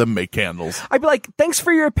to help them make candles. I'd be like, "Thanks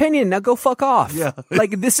for your opinion. Now go fuck off." Yeah.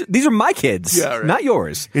 These are my kids, not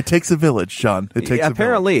yours. It takes a village, John. It takes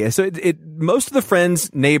apparently. A village. So most of the friends,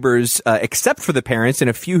 neighbors, except for the parents and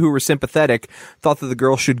a few who were sympathetic, thought that the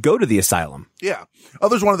girl should go to the asylum. Yeah.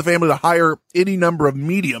 Others wanted the family to hire any number of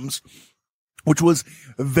mediums, which was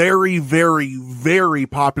very, very, very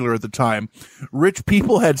popular at the time. Rich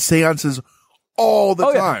people had seances all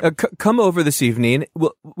the time. Yeah. Come over this evening.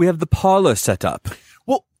 We have the parlor set up.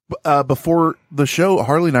 Well, before the show,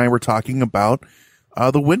 Harley and I were talking about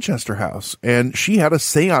the Winchester house, and she had a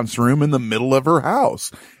seance room in the middle of her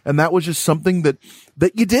house. And that was just something that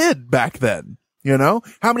you did back then. How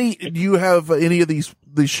many do you have any of these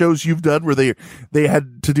shows you've done where they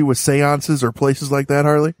had to do with seances or places like that,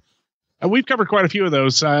 Harley? We've covered quite a few of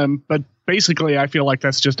those, but basically I feel like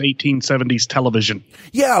that's just 1870s television.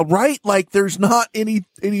 Yeah, right? Like, there's not any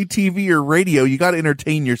TV or radio. You got to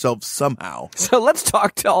entertain yourself somehow. So let's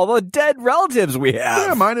talk to all the dead relatives we have.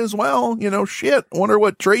 Yeah, might as well. Shit. I wonder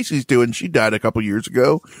what Tracy's doing. She died a couple years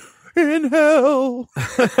ago. In hell.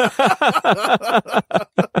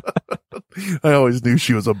 I always knew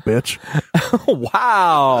she was a bitch.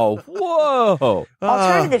 Wow. Whoa.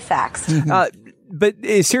 Alternative facts. But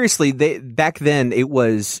seriously, back then it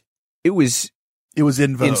was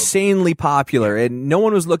in vogue. Insanely popular, and no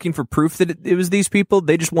one was looking for proof that it was these people.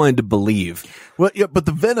 They just wanted to believe. Well, yeah, but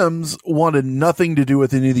the Venoms wanted nothing to do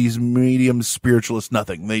with any of these medium spiritualists.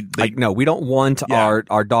 Nothing. They like, no, we don't want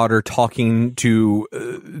our daughter talking to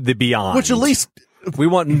the beyond. Which at least we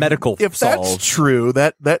want medical. If that's true,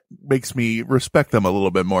 that makes me respect them a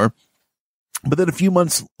little bit more. But then a few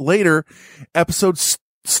months later, episodes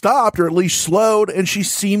stopped, or at least slowed, and she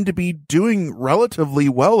seemed to be doing relatively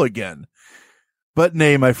well again. But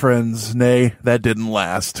nay, my friends, nay, that didn't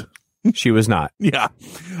last. She was not. Yeah.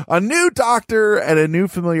 A new doctor and a new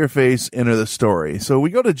familiar face enter the story. So we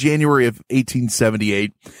go to January of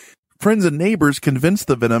 1878. Friends and neighbors convince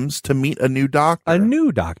the Venoms to meet a new doctor. A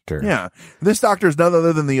new doctor. Yeah. This doctor is none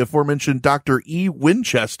other than the aforementioned Dr. E.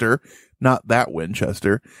 Winchester, not that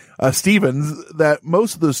Winchester, Stevens, that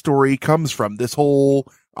most of the story comes from.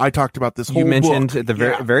 I talked about this whole book. You mentioned book. At the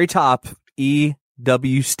very top,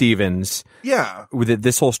 E.W. Stevens. Yeah. That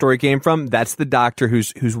this whole story came from. That's the doctor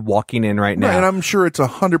who's walking in right now. Right, and I'm sure it's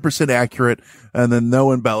 100% accurate, and then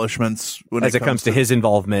no embellishments when it comes to his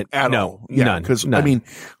involvement. At no, all. Yeah, none. Because, none. I mean,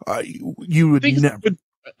 you would never.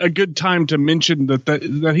 A good time to mention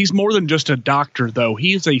that he's more than just a doctor, though.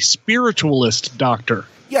 He's a spiritualist doctor.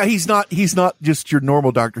 Yeah, he's not just your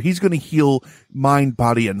normal doctor. He's going to heal mind,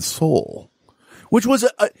 body, and soul, which was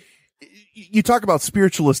you talk about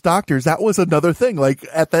spiritualist doctors. That was another thing. Like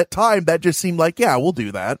at that time, that just seemed like, yeah, we'll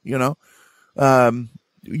do that. You know,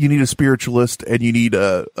 you need a spiritualist, and you need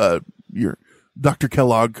your Dr.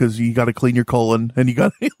 Kellogg, because you got to clean your colon, and you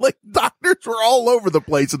got like doctors were all over the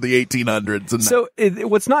place in the 1800s. And so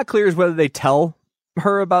what's not clear is whether they tell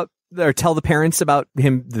her about or tell the parents about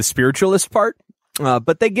him, the spiritualist part.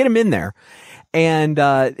 But they get him in there, and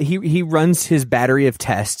he runs his battery of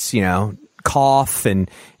tests. You know, cough and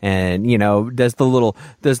you know does the little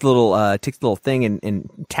takes the little thing and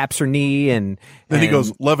taps her knee and then he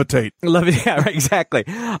goes levitate. Yeah, right, exactly.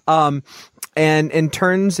 And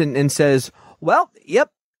turns and says, "Well,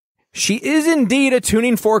 yep, she is indeed a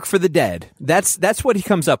tuning fork for the dead." That's what he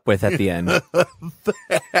comes up with at the end.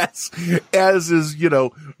 as is,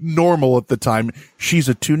 normal at the time. She's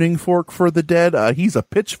a tuning fork for the dead. He's a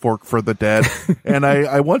pitchfork for the dead. And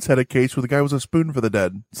I once had a case where the guy was a spoon for the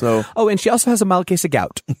dead. So. Oh, and she also has a mild case of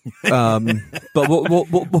gout. But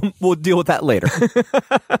we'll deal with that later.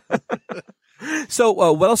 So,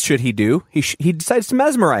 what else should he do? He decides to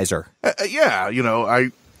mesmerize her. Yeah,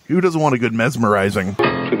 who doesn't want a good mesmerizing?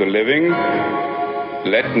 To the living,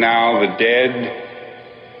 let now the dead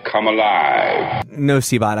come alive. No,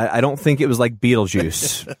 Seabot, I don't think it was like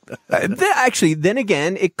Beetlejuice. Actually, then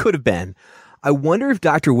again, it could have been. I wonder if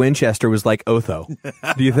Dr. Winchester was like Otho.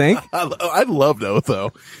 Do you think? I loved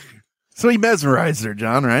Otho. So he mesmerized her,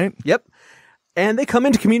 John, right? Yep. And they come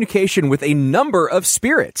into communication with a number of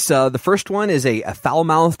spirits. The first one is a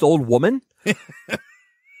foul-mouthed old woman.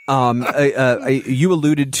 You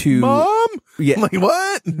alluded to Mom? Yeah. Like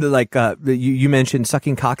what? Like you mentioned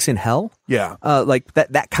sucking cocks in hell. Yeah. Like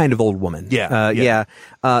that kind of old woman. Yeah. Yeah.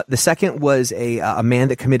 The second was a man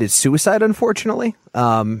that committed suicide, unfortunately.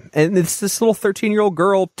 And it's this little 13-year-old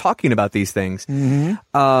girl talking about these things.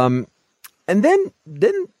 Mm-hmm. And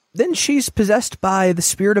then she's possessed by the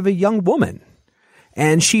spirit of a young woman.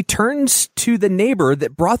 And she turns to the neighbor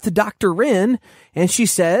that brought the doctor in, and she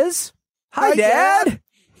says, "Hi, Dad."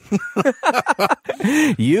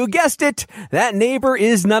 You guessed it. That neighbor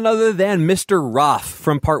is none other than Mr. Roth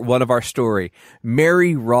from part 1 of our story.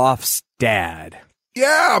 Mary Roth's dad.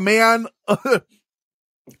 Yeah, man.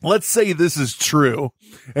 Let's say this is true,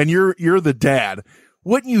 and you're the dad.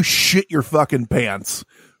 Wouldn't you shit your fucking pants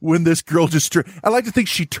when this girl just I like to think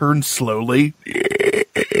she turned slowly.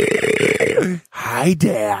 Hi,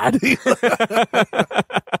 Dad.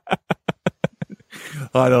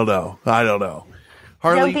 I don't know.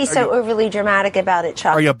 Harley, don't be so overly dramatic about it,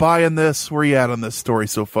 Chuck. Are you buying this? Where are you at on this story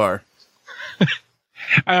so far?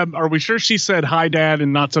 Are we sure she said hi, Dad,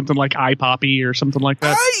 and not something like "I Poppy" or something like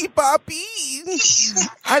that? Hi, Poppy.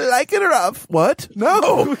 I like it rough. What?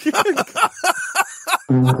 No.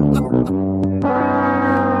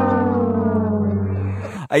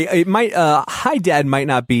 It might. Hi, Dad might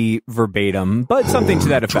not be verbatim, but something to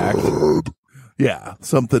that effect. Yeah,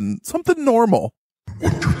 something normal.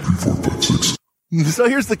 1, 2, 3, 4, 5, 6. So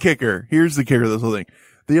here's the kicker. Here's the kicker of this whole thing.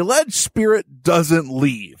 The alleged spirit doesn't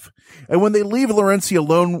leave. And when they leave Laurencia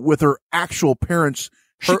alone with her actual parents,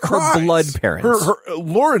 She cries. Her blood parents. Her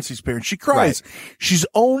Lawrence's parents. She cries. Right. She's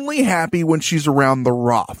only happy when she's around the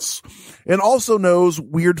Roths, and also knows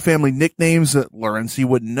weird family nicknames that Lawrence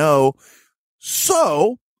wouldn't know.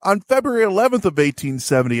 So on February 11th of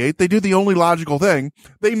 1878, they do the only logical thing.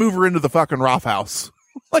 They move her into the fucking Roth house.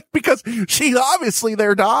 Like, because she's obviously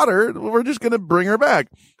their daughter. We're just going to bring her back.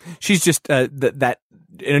 She's just that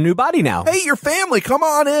in a new body now. Hey, your family, come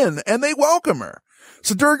on in. And they welcome her.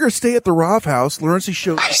 So during her stay at the Roth house, Lawrence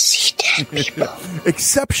shows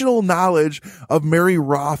exceptional knowledge of Mary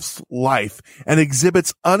Roth's life and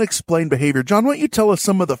exhibits unexplained behavior. John, why don't you tell us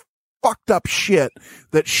some of the fucked up shit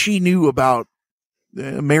that she knew about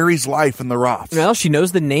Mary's life in the Roths? Well, she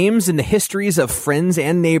knows the names and the histories of friends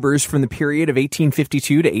and neighbors from the period of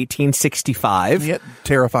 1852 to 1865. Yep,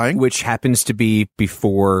 terrifying. Which happens to be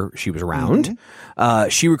before she was around. Mm-hmm.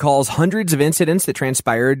 She recalls hundreds of incidents that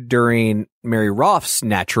transpired during Mary Roth's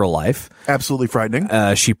natural life. Absolutely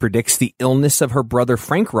frightening. She predicts the illness of her brother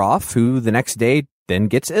Frank Roth, who the next day then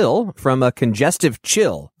gets ill from a congestive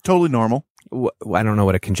chill. Totally normal. I don't know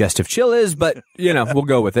what a congestive chill is, but, we'll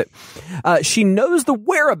go with it. She knows the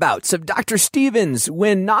whereabouts of Dr. Stevens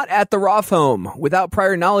when not at the Roth home without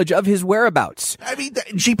prior knowledge of his whereabouts. I mean,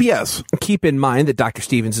 GPS. Keep in mind that Dr.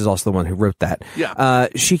 Stevens is also the one who wrote that. Yeah.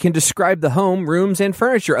 She can describe the home, rooms, and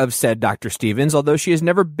furniture of said Dr. Stevens, although she has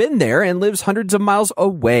never been there and lives hundreds of miles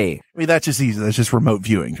away. I mean, that's just easy. That's just remote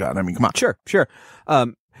viewing, John. I mean, come on. Sure.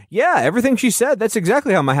 Yeah, everything she said, that's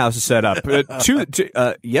exactly how my house is set up.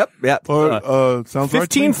 Yep. Sounds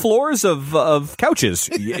 15 floors of couches.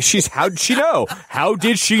 How'd she know? How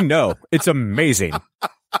did she know? It's amazing.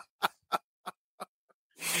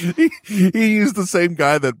 He used the same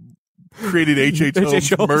guy that created H.H.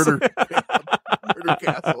 Holmes' Murder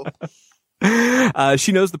Castle.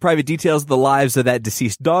 She knows the private details of the lives of that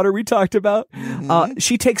deceased daughter we talked about. Mm-hmm.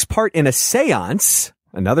 She takes part in a seance.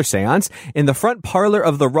 Another seance in the front parlor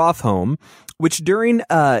of the Roth home, which during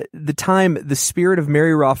the time the spirit of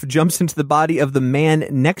Mary Roth jumps into the body of the man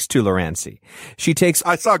next to Lorancy.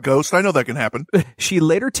 I saw a ghost. I know that can happen. She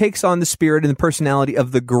later takes on the spirit and the personality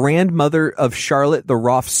of the grandmother of Charlotte, the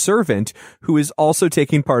Roth servant, who is also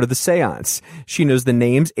taking part of the seance. She knows the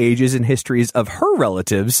names, ages, and histories of her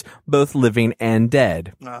relatives, both living and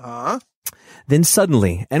dead. Uh-huh. Then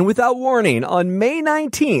suddenly, and without warning, on May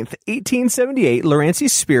 19th, 1878,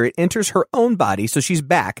 Lorancy's spirit enters her own body, so she's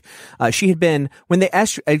back. She had been, when they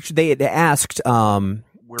had asked,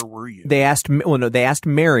 where were you? They asked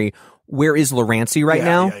Mary, where is Lorancy right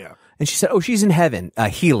now? Yeah. And she said, she's in heaven,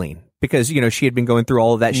 healing, because, she had been going through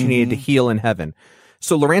all of that. She needed to heal in heaven.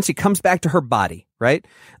 So Lorancy comes back to her body, right?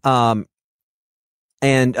 And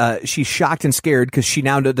she's shocked and scared because she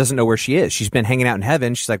now doesn't know where she is. She's been hanging out in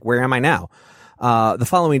heaven. She's like, where am I now? The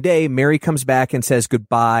following day, Mary comes back and says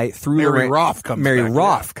goodbye Mary Roth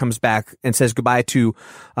comes back and says goodbye to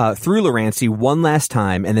through Lorancy one last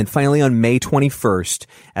time. And then finally on May 21st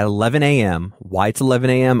at 11 a.m., why it's 11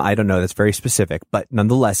 a.m., I don't know. That's very specific. But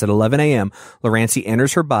nonetheless, at 11 a.m., Lorancy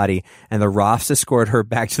enters her body and the Roths escort her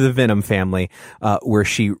back to the Venom family, where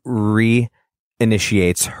she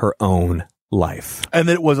reinitiates her own life. And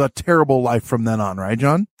it was a terrible life from then on, right,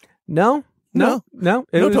 John? No. It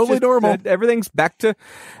was totally normal. Everything's back to...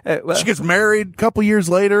 she gets married a couple years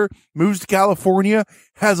later, moves to California,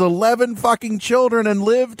 has 11 fucking children, and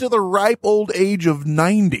lived to the ripe old age of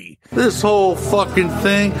 90. This whole fucking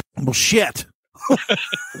thing. Well, shit.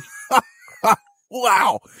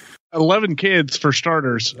 Wow. 11 kids for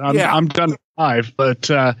starters. I'm done with 5,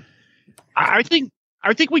 but I think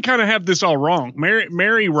we kind of have this all wrong.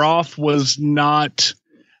 Mary Roth was not...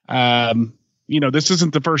 this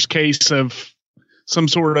isn't the first case of some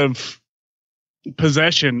sort of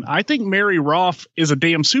possession. I think Mary Roth is a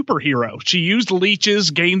damn superhero. She used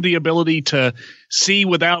leeches, gained the ability to see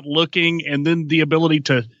without looking, and then the ability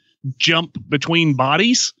to jump between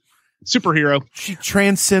bodies. Superhero. She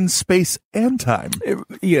transcends space and time.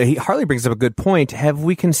 Harley brings up a good point. Have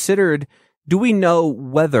we considered... Do we know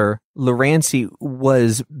whether Lorancy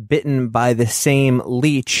was bitten by the same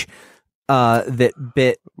leech that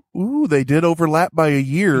bit? Ooh, they did overlap by a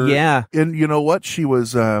year. Yeah. And you know what? She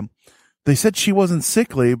was, they said she wasn't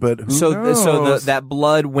sickly, but who knows? So that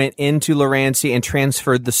blood went into Lorancy and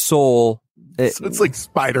transferred the soul. So it's like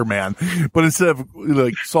Spider-Man, but instead of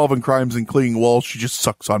like solving crimes and cleaning walls, she just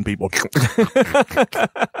sucks on people.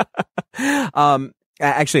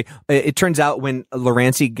 Actually, it turns out when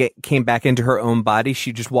Lorancy came back into her own body,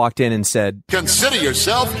 she just walked in and said, "Consider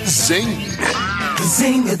yourself zing.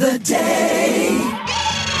 Zing of the day.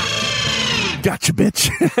 Gotcha, bitch."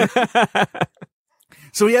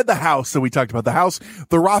 So we had the house that we talked about.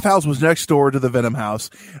 The Roth house was next door to the Venom house.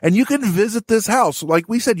 And you can visit this house. Like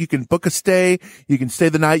we said, you can book a stay. You can stay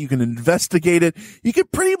the night. You can investigate it. You can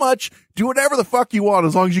pretty much do whatever the fuck you want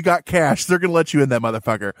as long as you got cash. They're going to let you in that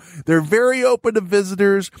motherfucker. They're very open to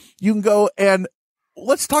visitors. You can go and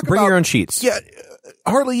let's talk Bring your own sheets. Yeah.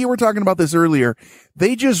 Harley, you were talking about this earlier.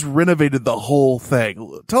 They just renovated the whole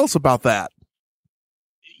thing. Tell us about that.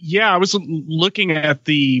 Yeah, I was looking at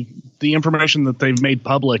the information that they've made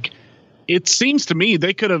public. It seems to me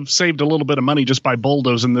they could have saved a little bit of money just by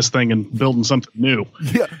bulldozing this thing and building something new.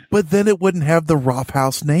 Yeah, but then it wouldn't have the Roth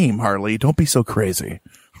House name, Harley. Don't be so crazy.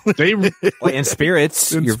 And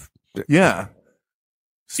spirits. Yeah.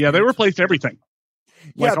 Yeah, they replaced everything.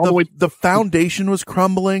 Yeah, the foundation was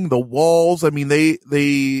crumbling, the walls. I mean,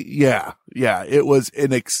 yeah, it was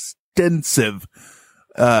an extensive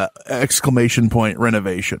exclamation point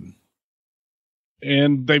renovation.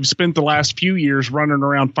 And they've spent the last few years running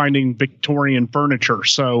around finding Victorian furniture.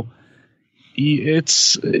 So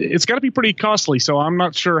it's got to be pretty costly. So I'm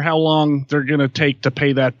not sure how long they're going to take to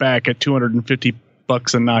pay that back at $250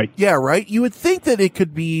 a night. Yeah, right. You would think that it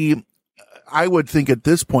could be, I would think at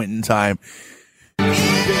this point in time,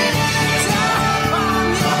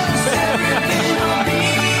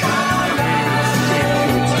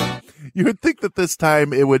 you would think that this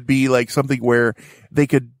time it would be like something where they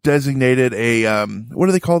could designate it a, what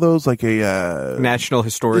do they call those? Like a, National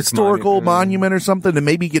Historical monument or something, and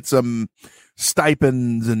maybe get some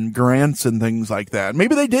stipends and grants and things like that.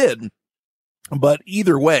 Maybe they did. But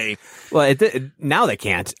either way. Well, now they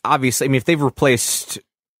can't. Obviously, I mean, if they've replaced.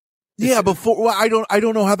 Yeah, before, well, I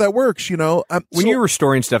don't know how that works, you know. When you're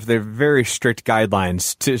restoring stuff, there are very strict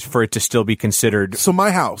guidelines for it to still be considered. So my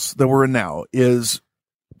house that we're in now is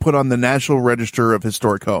put on the National Register of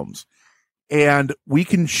Historic Homes. And we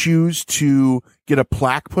can choose to get a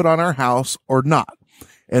plaque put on our house or not.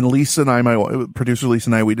 And Lisa and I, my producer Lisa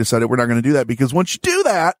and I, we decided we're not going to do that because once you do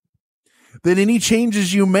that, then any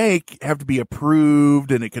changes you make have to be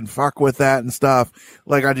approved and it can fuck with that and stuff.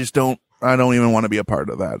 Like I don't even want to be a part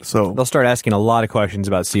of that. So they'll start asking a lot of questions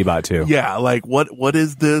about Seabot too. Yeah. Like what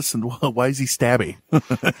is this? And why is he stabby?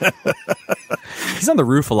 He's on the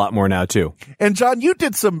roof a lot more now too. And John, you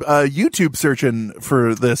did some, YouTube searching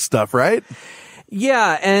for this stuff, right?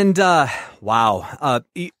 Yeah. And, wow.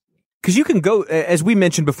 Cause you can go, as we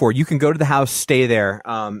mentioned before, you can go to the house, stay there.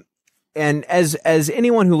 And as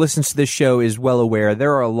anyone who listens to this show is well aware,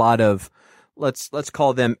 there are a lot of, let's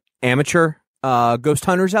call them amateur ghost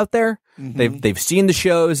hunters out there. Mm-hmm. They've seen the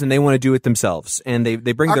shows and they want to do it themselves. And they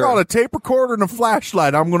bring I got a tape recorder and a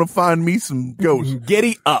flashlight. I'm going to find me some ghosts.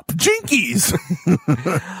 Giddy up. Jinkies.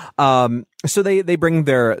 So they bring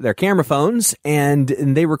their camera phones and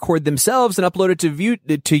they record themselves and upload it to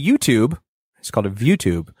YouTube. It's called a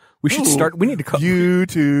ViewTube. We need to call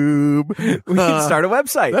YouTube. We need to start a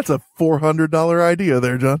website. That's a $400 idea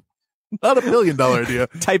there, John. Not $1 billion idea.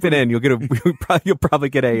 Type it in. You'll probably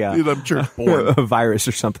get a, I'm sure it's boring. A virus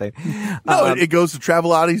or something. No, it goes to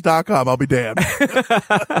traveloddies.com. I'll be damned.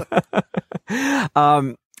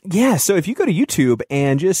 Yeah. So if you go to YouTube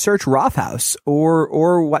and just search Roth House or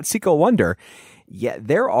Watsiko Wonder, yeah,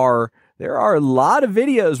 there are a lot of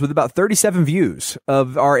videos with about 37 views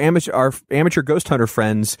of our amateur ghost hunter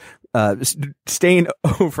friends staying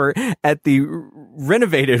over at the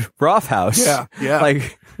renovated Roth House. Yeah, yeah.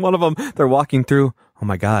 Like one of them, they're walking through. Oh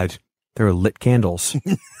my God, there are lit candles.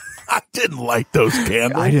 I didn't like those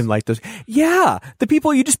candles. I didn't like those. Yeah, the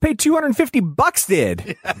people you just paid $250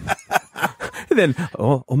 did. And then,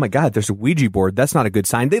 oh my God, there's a Ouija board. That's not a good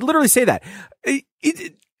sign. They literally say that.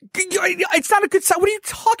 It's not a good sign. What are you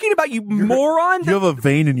talking about, you moron? You have a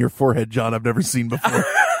vein in your forehead, John, I've never seen before. I'm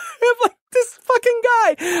like, this fucking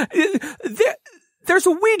guy. There's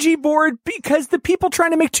a Ouija board because the people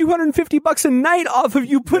trying to make $250 a night off of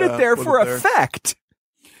you put it there for effect.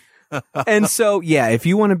 And so, yeah, if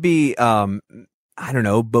you want to be, I don't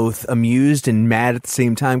know, both amused and mad at the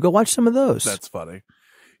same time, go watch some of those. That's funny.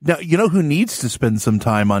 Now, you know who needs to spend some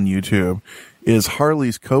time on YouTube is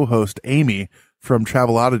Harley's co-host, Amy, from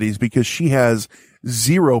Travel Oddities, because she has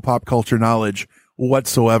zero pop culture knowledge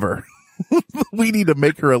whatsoever. We need to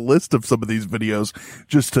make her a list of some of these videos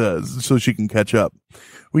just so she can catch up.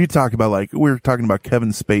 We talk about we're talking about Kevin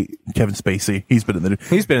Spacey. He's been in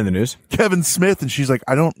the news. Kevin Smith, and she's like,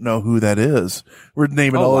 I don't know who that is. We're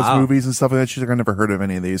naming all his movies and stuff like that. She's like, I never heard of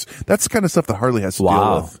any of these. That's the kind of stuff that Harley has to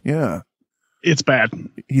deal with. Yeah. It's bad.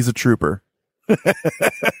 He's a trooper.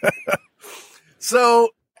 So,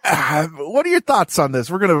 what are your thoughts on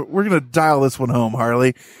this? We're gonna dial this one home,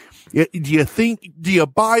 Harley. Do you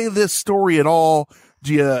buy this story at all?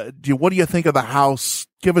 What do you think of the house?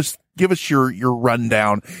 Give us your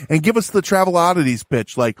rundown and give us the Travel Oddities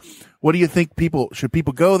pitch. Like, what do you think should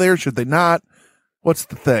people go there? Should they not? What's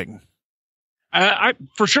the thing?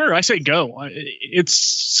 For sure, I say go. It's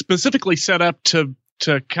specifically set up to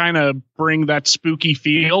kind of bring that spooky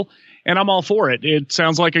feel, and I'm all for it. It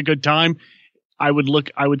sounds like a good time. I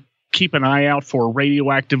would keep an eye out for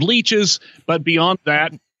radioactive leeches, but beyond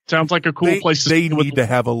that, sounds like a cool place. They need to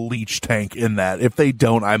have a leech tank in that. If they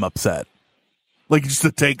don't, I'm upset. Like just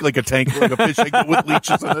a tank, like a fish tank with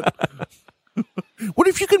leeches in it. What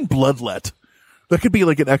if you can bloodlet? That could be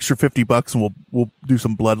like an extra $50, and we'll do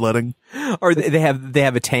some bloodletting. Or they have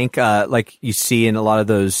a tank like you see in a lot of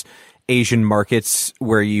those Asian markets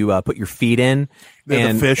where you put your feet in,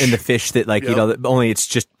 and the fish that only it's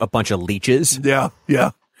just a bunch of leeches. Yeah.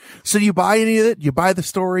 So do you buy any of it? You buy the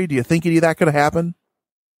story? Do you think any of that could happen?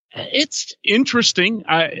 It's interesting.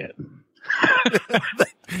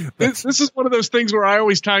 This is one of those things where I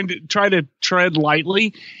always try to tread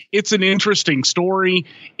lightly. It's an interesting story.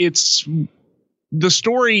 It's the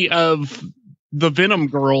story of the Venom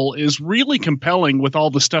Girl is really compelling with all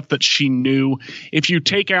the stuff that she knew. If you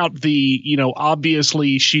take out the,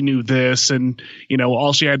 obviously she knew this and,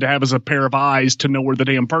 all she had to have is a pair of eyes to know where the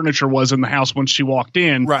damn furniture was in the house when she walked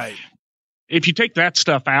in. Right. If you take that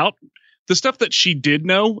stuff out, the stuff that she did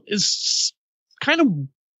know is kind of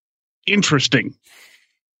interesting.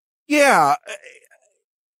 Yeah.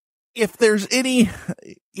 If there's any,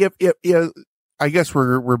 I guess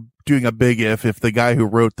we're doing a big if the guy who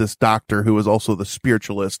wrote this doctor, who was also the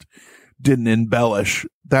spiritualist, didn't embellish,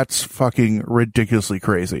 that's fucking ridiculously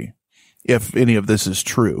crazy. If any of this is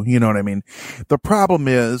true, you know what I mean? The problem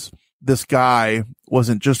is this guy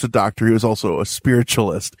wasn't just a doctor. He was also a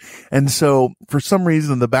spiritualist. And so for some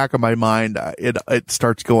reason in the back of my mind, it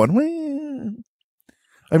starts going, well,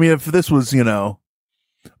 I mean, if this was,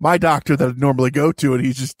 my doctor that I'd normally go to and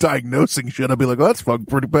he's just diagnosing shit, I'd be like, well, that's fucking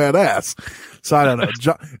pretty badass. So I don't know.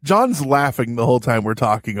 John's laughing the whole time we're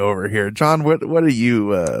talking over here. John, what are you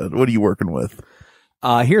working with?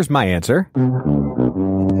 Here's my answer.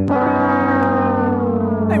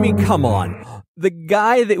 I mean, come on. The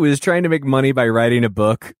guy that was trying to make money by writing a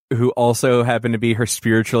book, who also happened to be her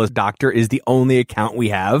spiritualist doctor, is the only account we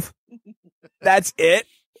have. That's it.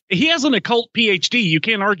 He has an occult PhD. You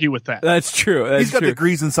can't argue with that. That's true. He's got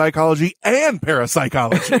degrees in psychology and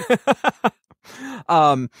parapsychology.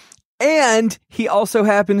 And he also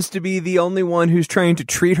happens to be the only one who's trying to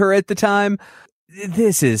treat her at the time.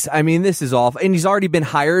 This is awful. And he's already been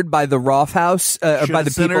hired by the Roth House, by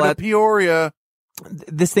the people at Peoria.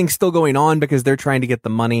 This thing's still going on because they're trying to get the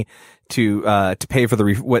money to pay for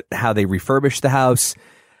how they refurbish the house.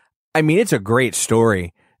 I mean, it's a great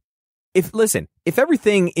story. If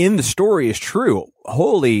everything in the story is true,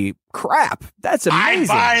 holy crap, that's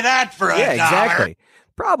amazing. I'd buy that for $1. Yeah, exactly.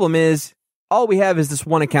 Problem is, all we have is this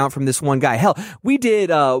one account from this one guy. Hell, we did,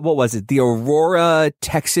 what was it? The Aurora,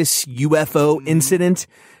 Texas UFO incident,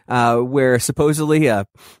 where supposedly a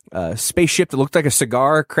spaceship that looked like a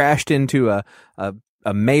cigar crashed into a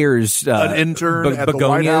mayor's, an intern at the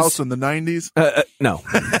White House in the 90s? No.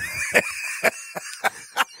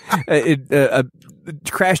 It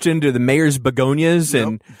crashed into the mayor's begonias. Yep.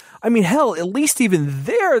 And I mean, hell, at least even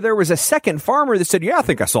there was a second farmer that said, yeah, I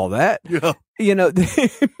think I saw that. Yeah.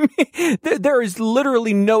 There is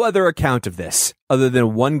literally no other account of this other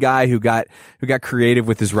than one guy who got creative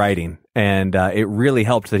with his writing. And it really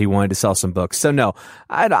helped that he wanted to sell some books. So no,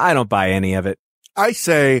 I don't buy any of it. I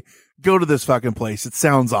say, go to this fucking place. It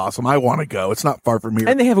sounds awesome. I want to go. It's not far from here.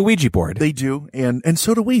 And they have a Ouija board. They do. And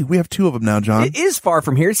so do we. We have 2 of them now, John. It is far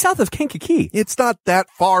from here. It's south of Kankakee. It's not that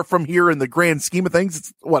far from here in the grand scheme of things.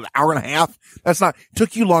 It's an hour and a half.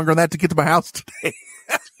 Took you longer than that to get to my house today.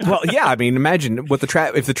 Well, yeah. I mean, imagine if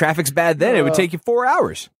the traffic's bad, then it would take you 4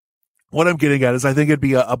 hours. What I'm getting at is I think it'd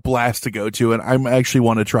be a blast to go to, and I'm actually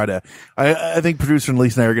want to try to, I think producer and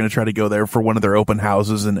Lisa and I are going to try to go there for one of their open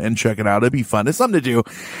houses and check it out. It'd be fun. It's something to do.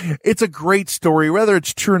 It's a great story. Whether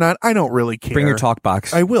it's true or not, I don't really care. Bring your talk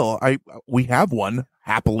box. I will. We have one,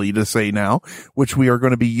 happily to say now, which we are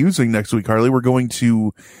going to be using next week, Harley.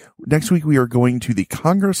 Next week we are going to the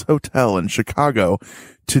Congress Hotel in Chicago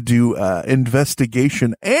to do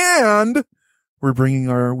investigation, and we're bringing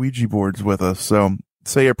our Ouija boards with us. So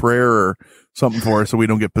say a prayer or something for us so we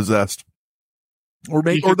don't get possessed, or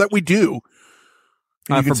that we do.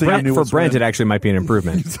 For Brent, it actually might be an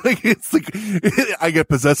improvement. it's like I get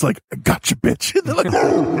possessed, like, gotcha, bitch. And they're like,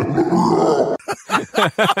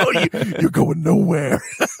 oh, you're going nowhere.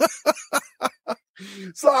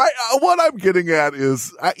 So what I'm getting at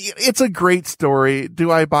is, it's a great story. Do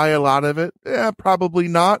I buy a lot of it? Yeah, probably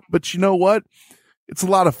not. But you know what? It's a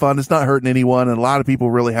lot of fun. It's not hurting anyone. And a lot of people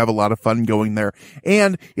really have a lot of fun going there.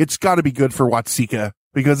 And it's got to be good for Watseka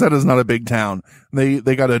because that is not a big town.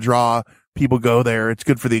 They got to draw people go there. It's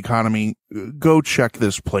good for the economy. Go check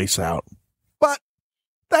this place out. But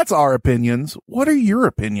that's our opinions. What are your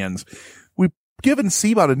opinions? We've given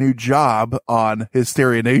Seabot a new job on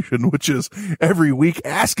Hysteria Nation, which is every week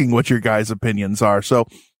asking what your guys' opinions are. So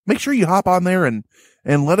make sure you hop on there and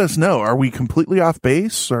let us know. Are we completely off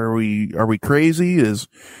base? Are we crazy? Is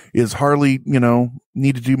Harley,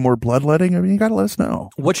 need to do more bloodletting? I mean, you got to let us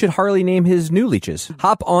know. What should Harley name his new leeches?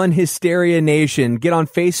 Hop on Hysteria Nation. Get on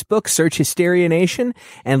Facebook, search Hysteria Nation,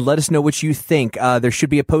 and let us know what you think. There should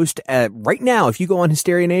be a post right now. If you go on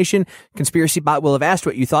Hysteria Nation, Conspiracy Bot will have asked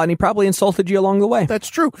what you thought, and he probably insulted you along the way. That's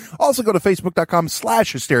true. Also go to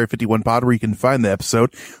Facebook.com/Hysteria51Pod where you can find the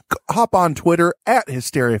episode. Hop on Twitter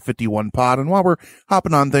 @Hysteria51Pod. And while we're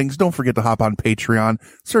hopping on things, don't forget to hop on Patreon.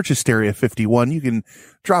 Search Hysteria51. You can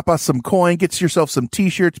drop us some coin, get yourself some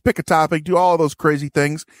t-shirts, pick a topic, do all of those crazy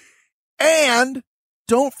things. And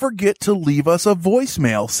don't forget to leave us a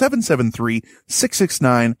voicemail,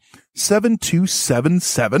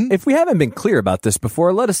 773-669-7277. If we haven't been clear about this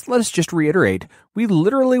before, let us just reiterate. We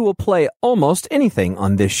literally will play almost anything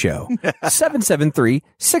on this show.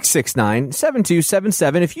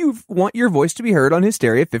 773-669-7277 if you want your voice to be heard on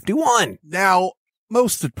Hysteria 51. Now,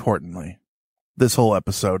 most importantly, this whole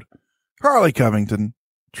episode, Harley Covington,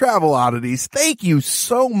 Travel Oddities, thank you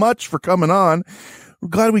so much for coming on. We're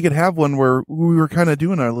glad we could have one where we were kind of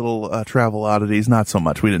doing our little Travel Oddities. Not so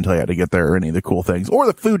much. We didn't tell you how to get there or any of the cool things or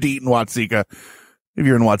the food to eat in Watseka. If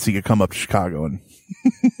you're in Watseka, come up to Chicago and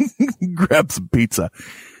grab some pizza.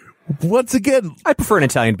 Once again, I prefer an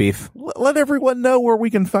Italian beef. Let everyone know where we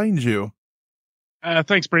can find you.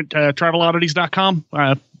 Thanks, Brent. TravelOddities.com.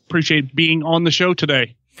 I appreciate being on the show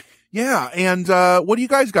today. Yeah, and what do you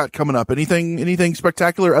guys got coming up? Anything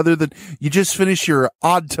spectacular other than you just finished your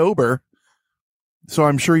Oddtober? So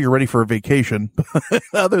I'm sure you're ready for a vacation.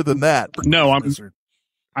 Other than that, no, I'm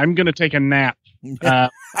going to take a nap. I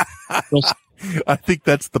think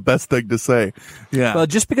that's the best thing to say. Yeah. Well,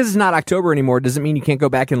 just because it's not October anymore doesn't mean you can't go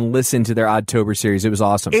back and listen to their Oddtober series. It was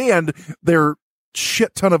awesome. And they're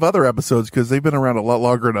shit ton of other episodes because they've been around a lot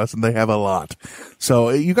longer than us and they have a lot. So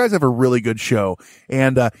you guys have a really good show.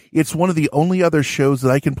 And it's one of the only other shows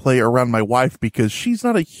that I can play around my wife because she's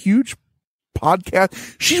not a huge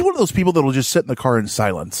podcast. She's one of those people that'll just sit in the car in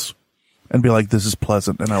silence and be like, this is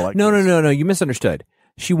pleasant. And I like No. You misunderstood.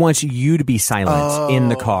 She wants you to be silent in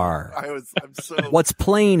the car. What's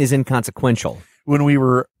plain is inconsequential. When we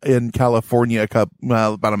were in California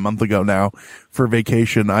about a month ago now for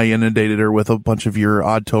vacation, I inundated her with a bunch of your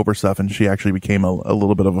Oddtober stuff, and she actually became a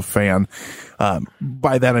little bit of a fan.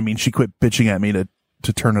 By that, I mean she quit bitching at me to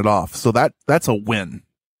turn it off. So that's a win.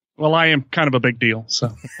 Well, I am kind of a big deal,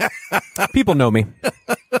 so. People know me.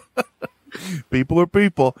 People are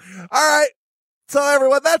people. All right. So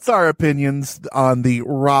everyone, that's our opinions on the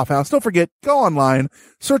Roth House. Don't forget, go online,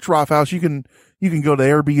 search Roth House. You can go to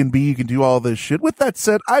Airbnb. You can do all this shit. With that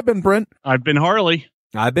said, I've been Brent. I've been Harley.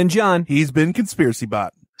 I've been John. He's been Conspiracy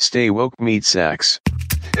Bot. Stay woke, meat sacks.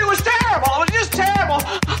 It was terrible. It was just terrible.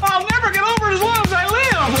 I'll never get over it as long as I live.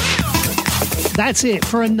 That's it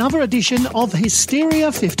for another edition of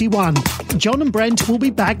Hysteria 51. John and Brent will be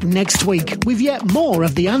back next week with yet more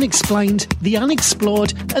of the unexplained, the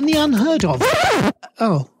unexplored, and the unheard of.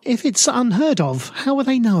 Oh, if it's unheard of, how will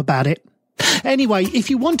they know about it? Anyway, if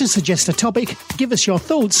you want to suggest a topic, give us your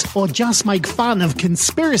thoughts, or just make fun of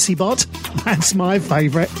Conspiracy Bot, that's my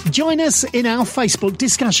favourite. Join us in our Facebook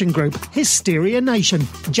discussion group, Hysteria Nation.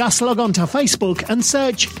 Just log on to Facebook and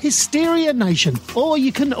search Hysteria Nation, or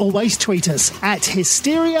you can always tweet us at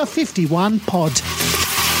Hysteria51Pod.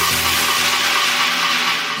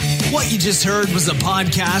 What you just heard was a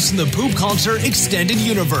podcast from the Poop Culture Extended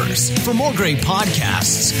Universe. For more great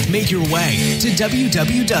podcasts, make your way to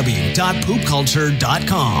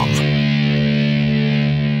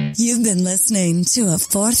www.poopculture.com. You've been listening to a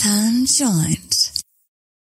fourth-hand joint.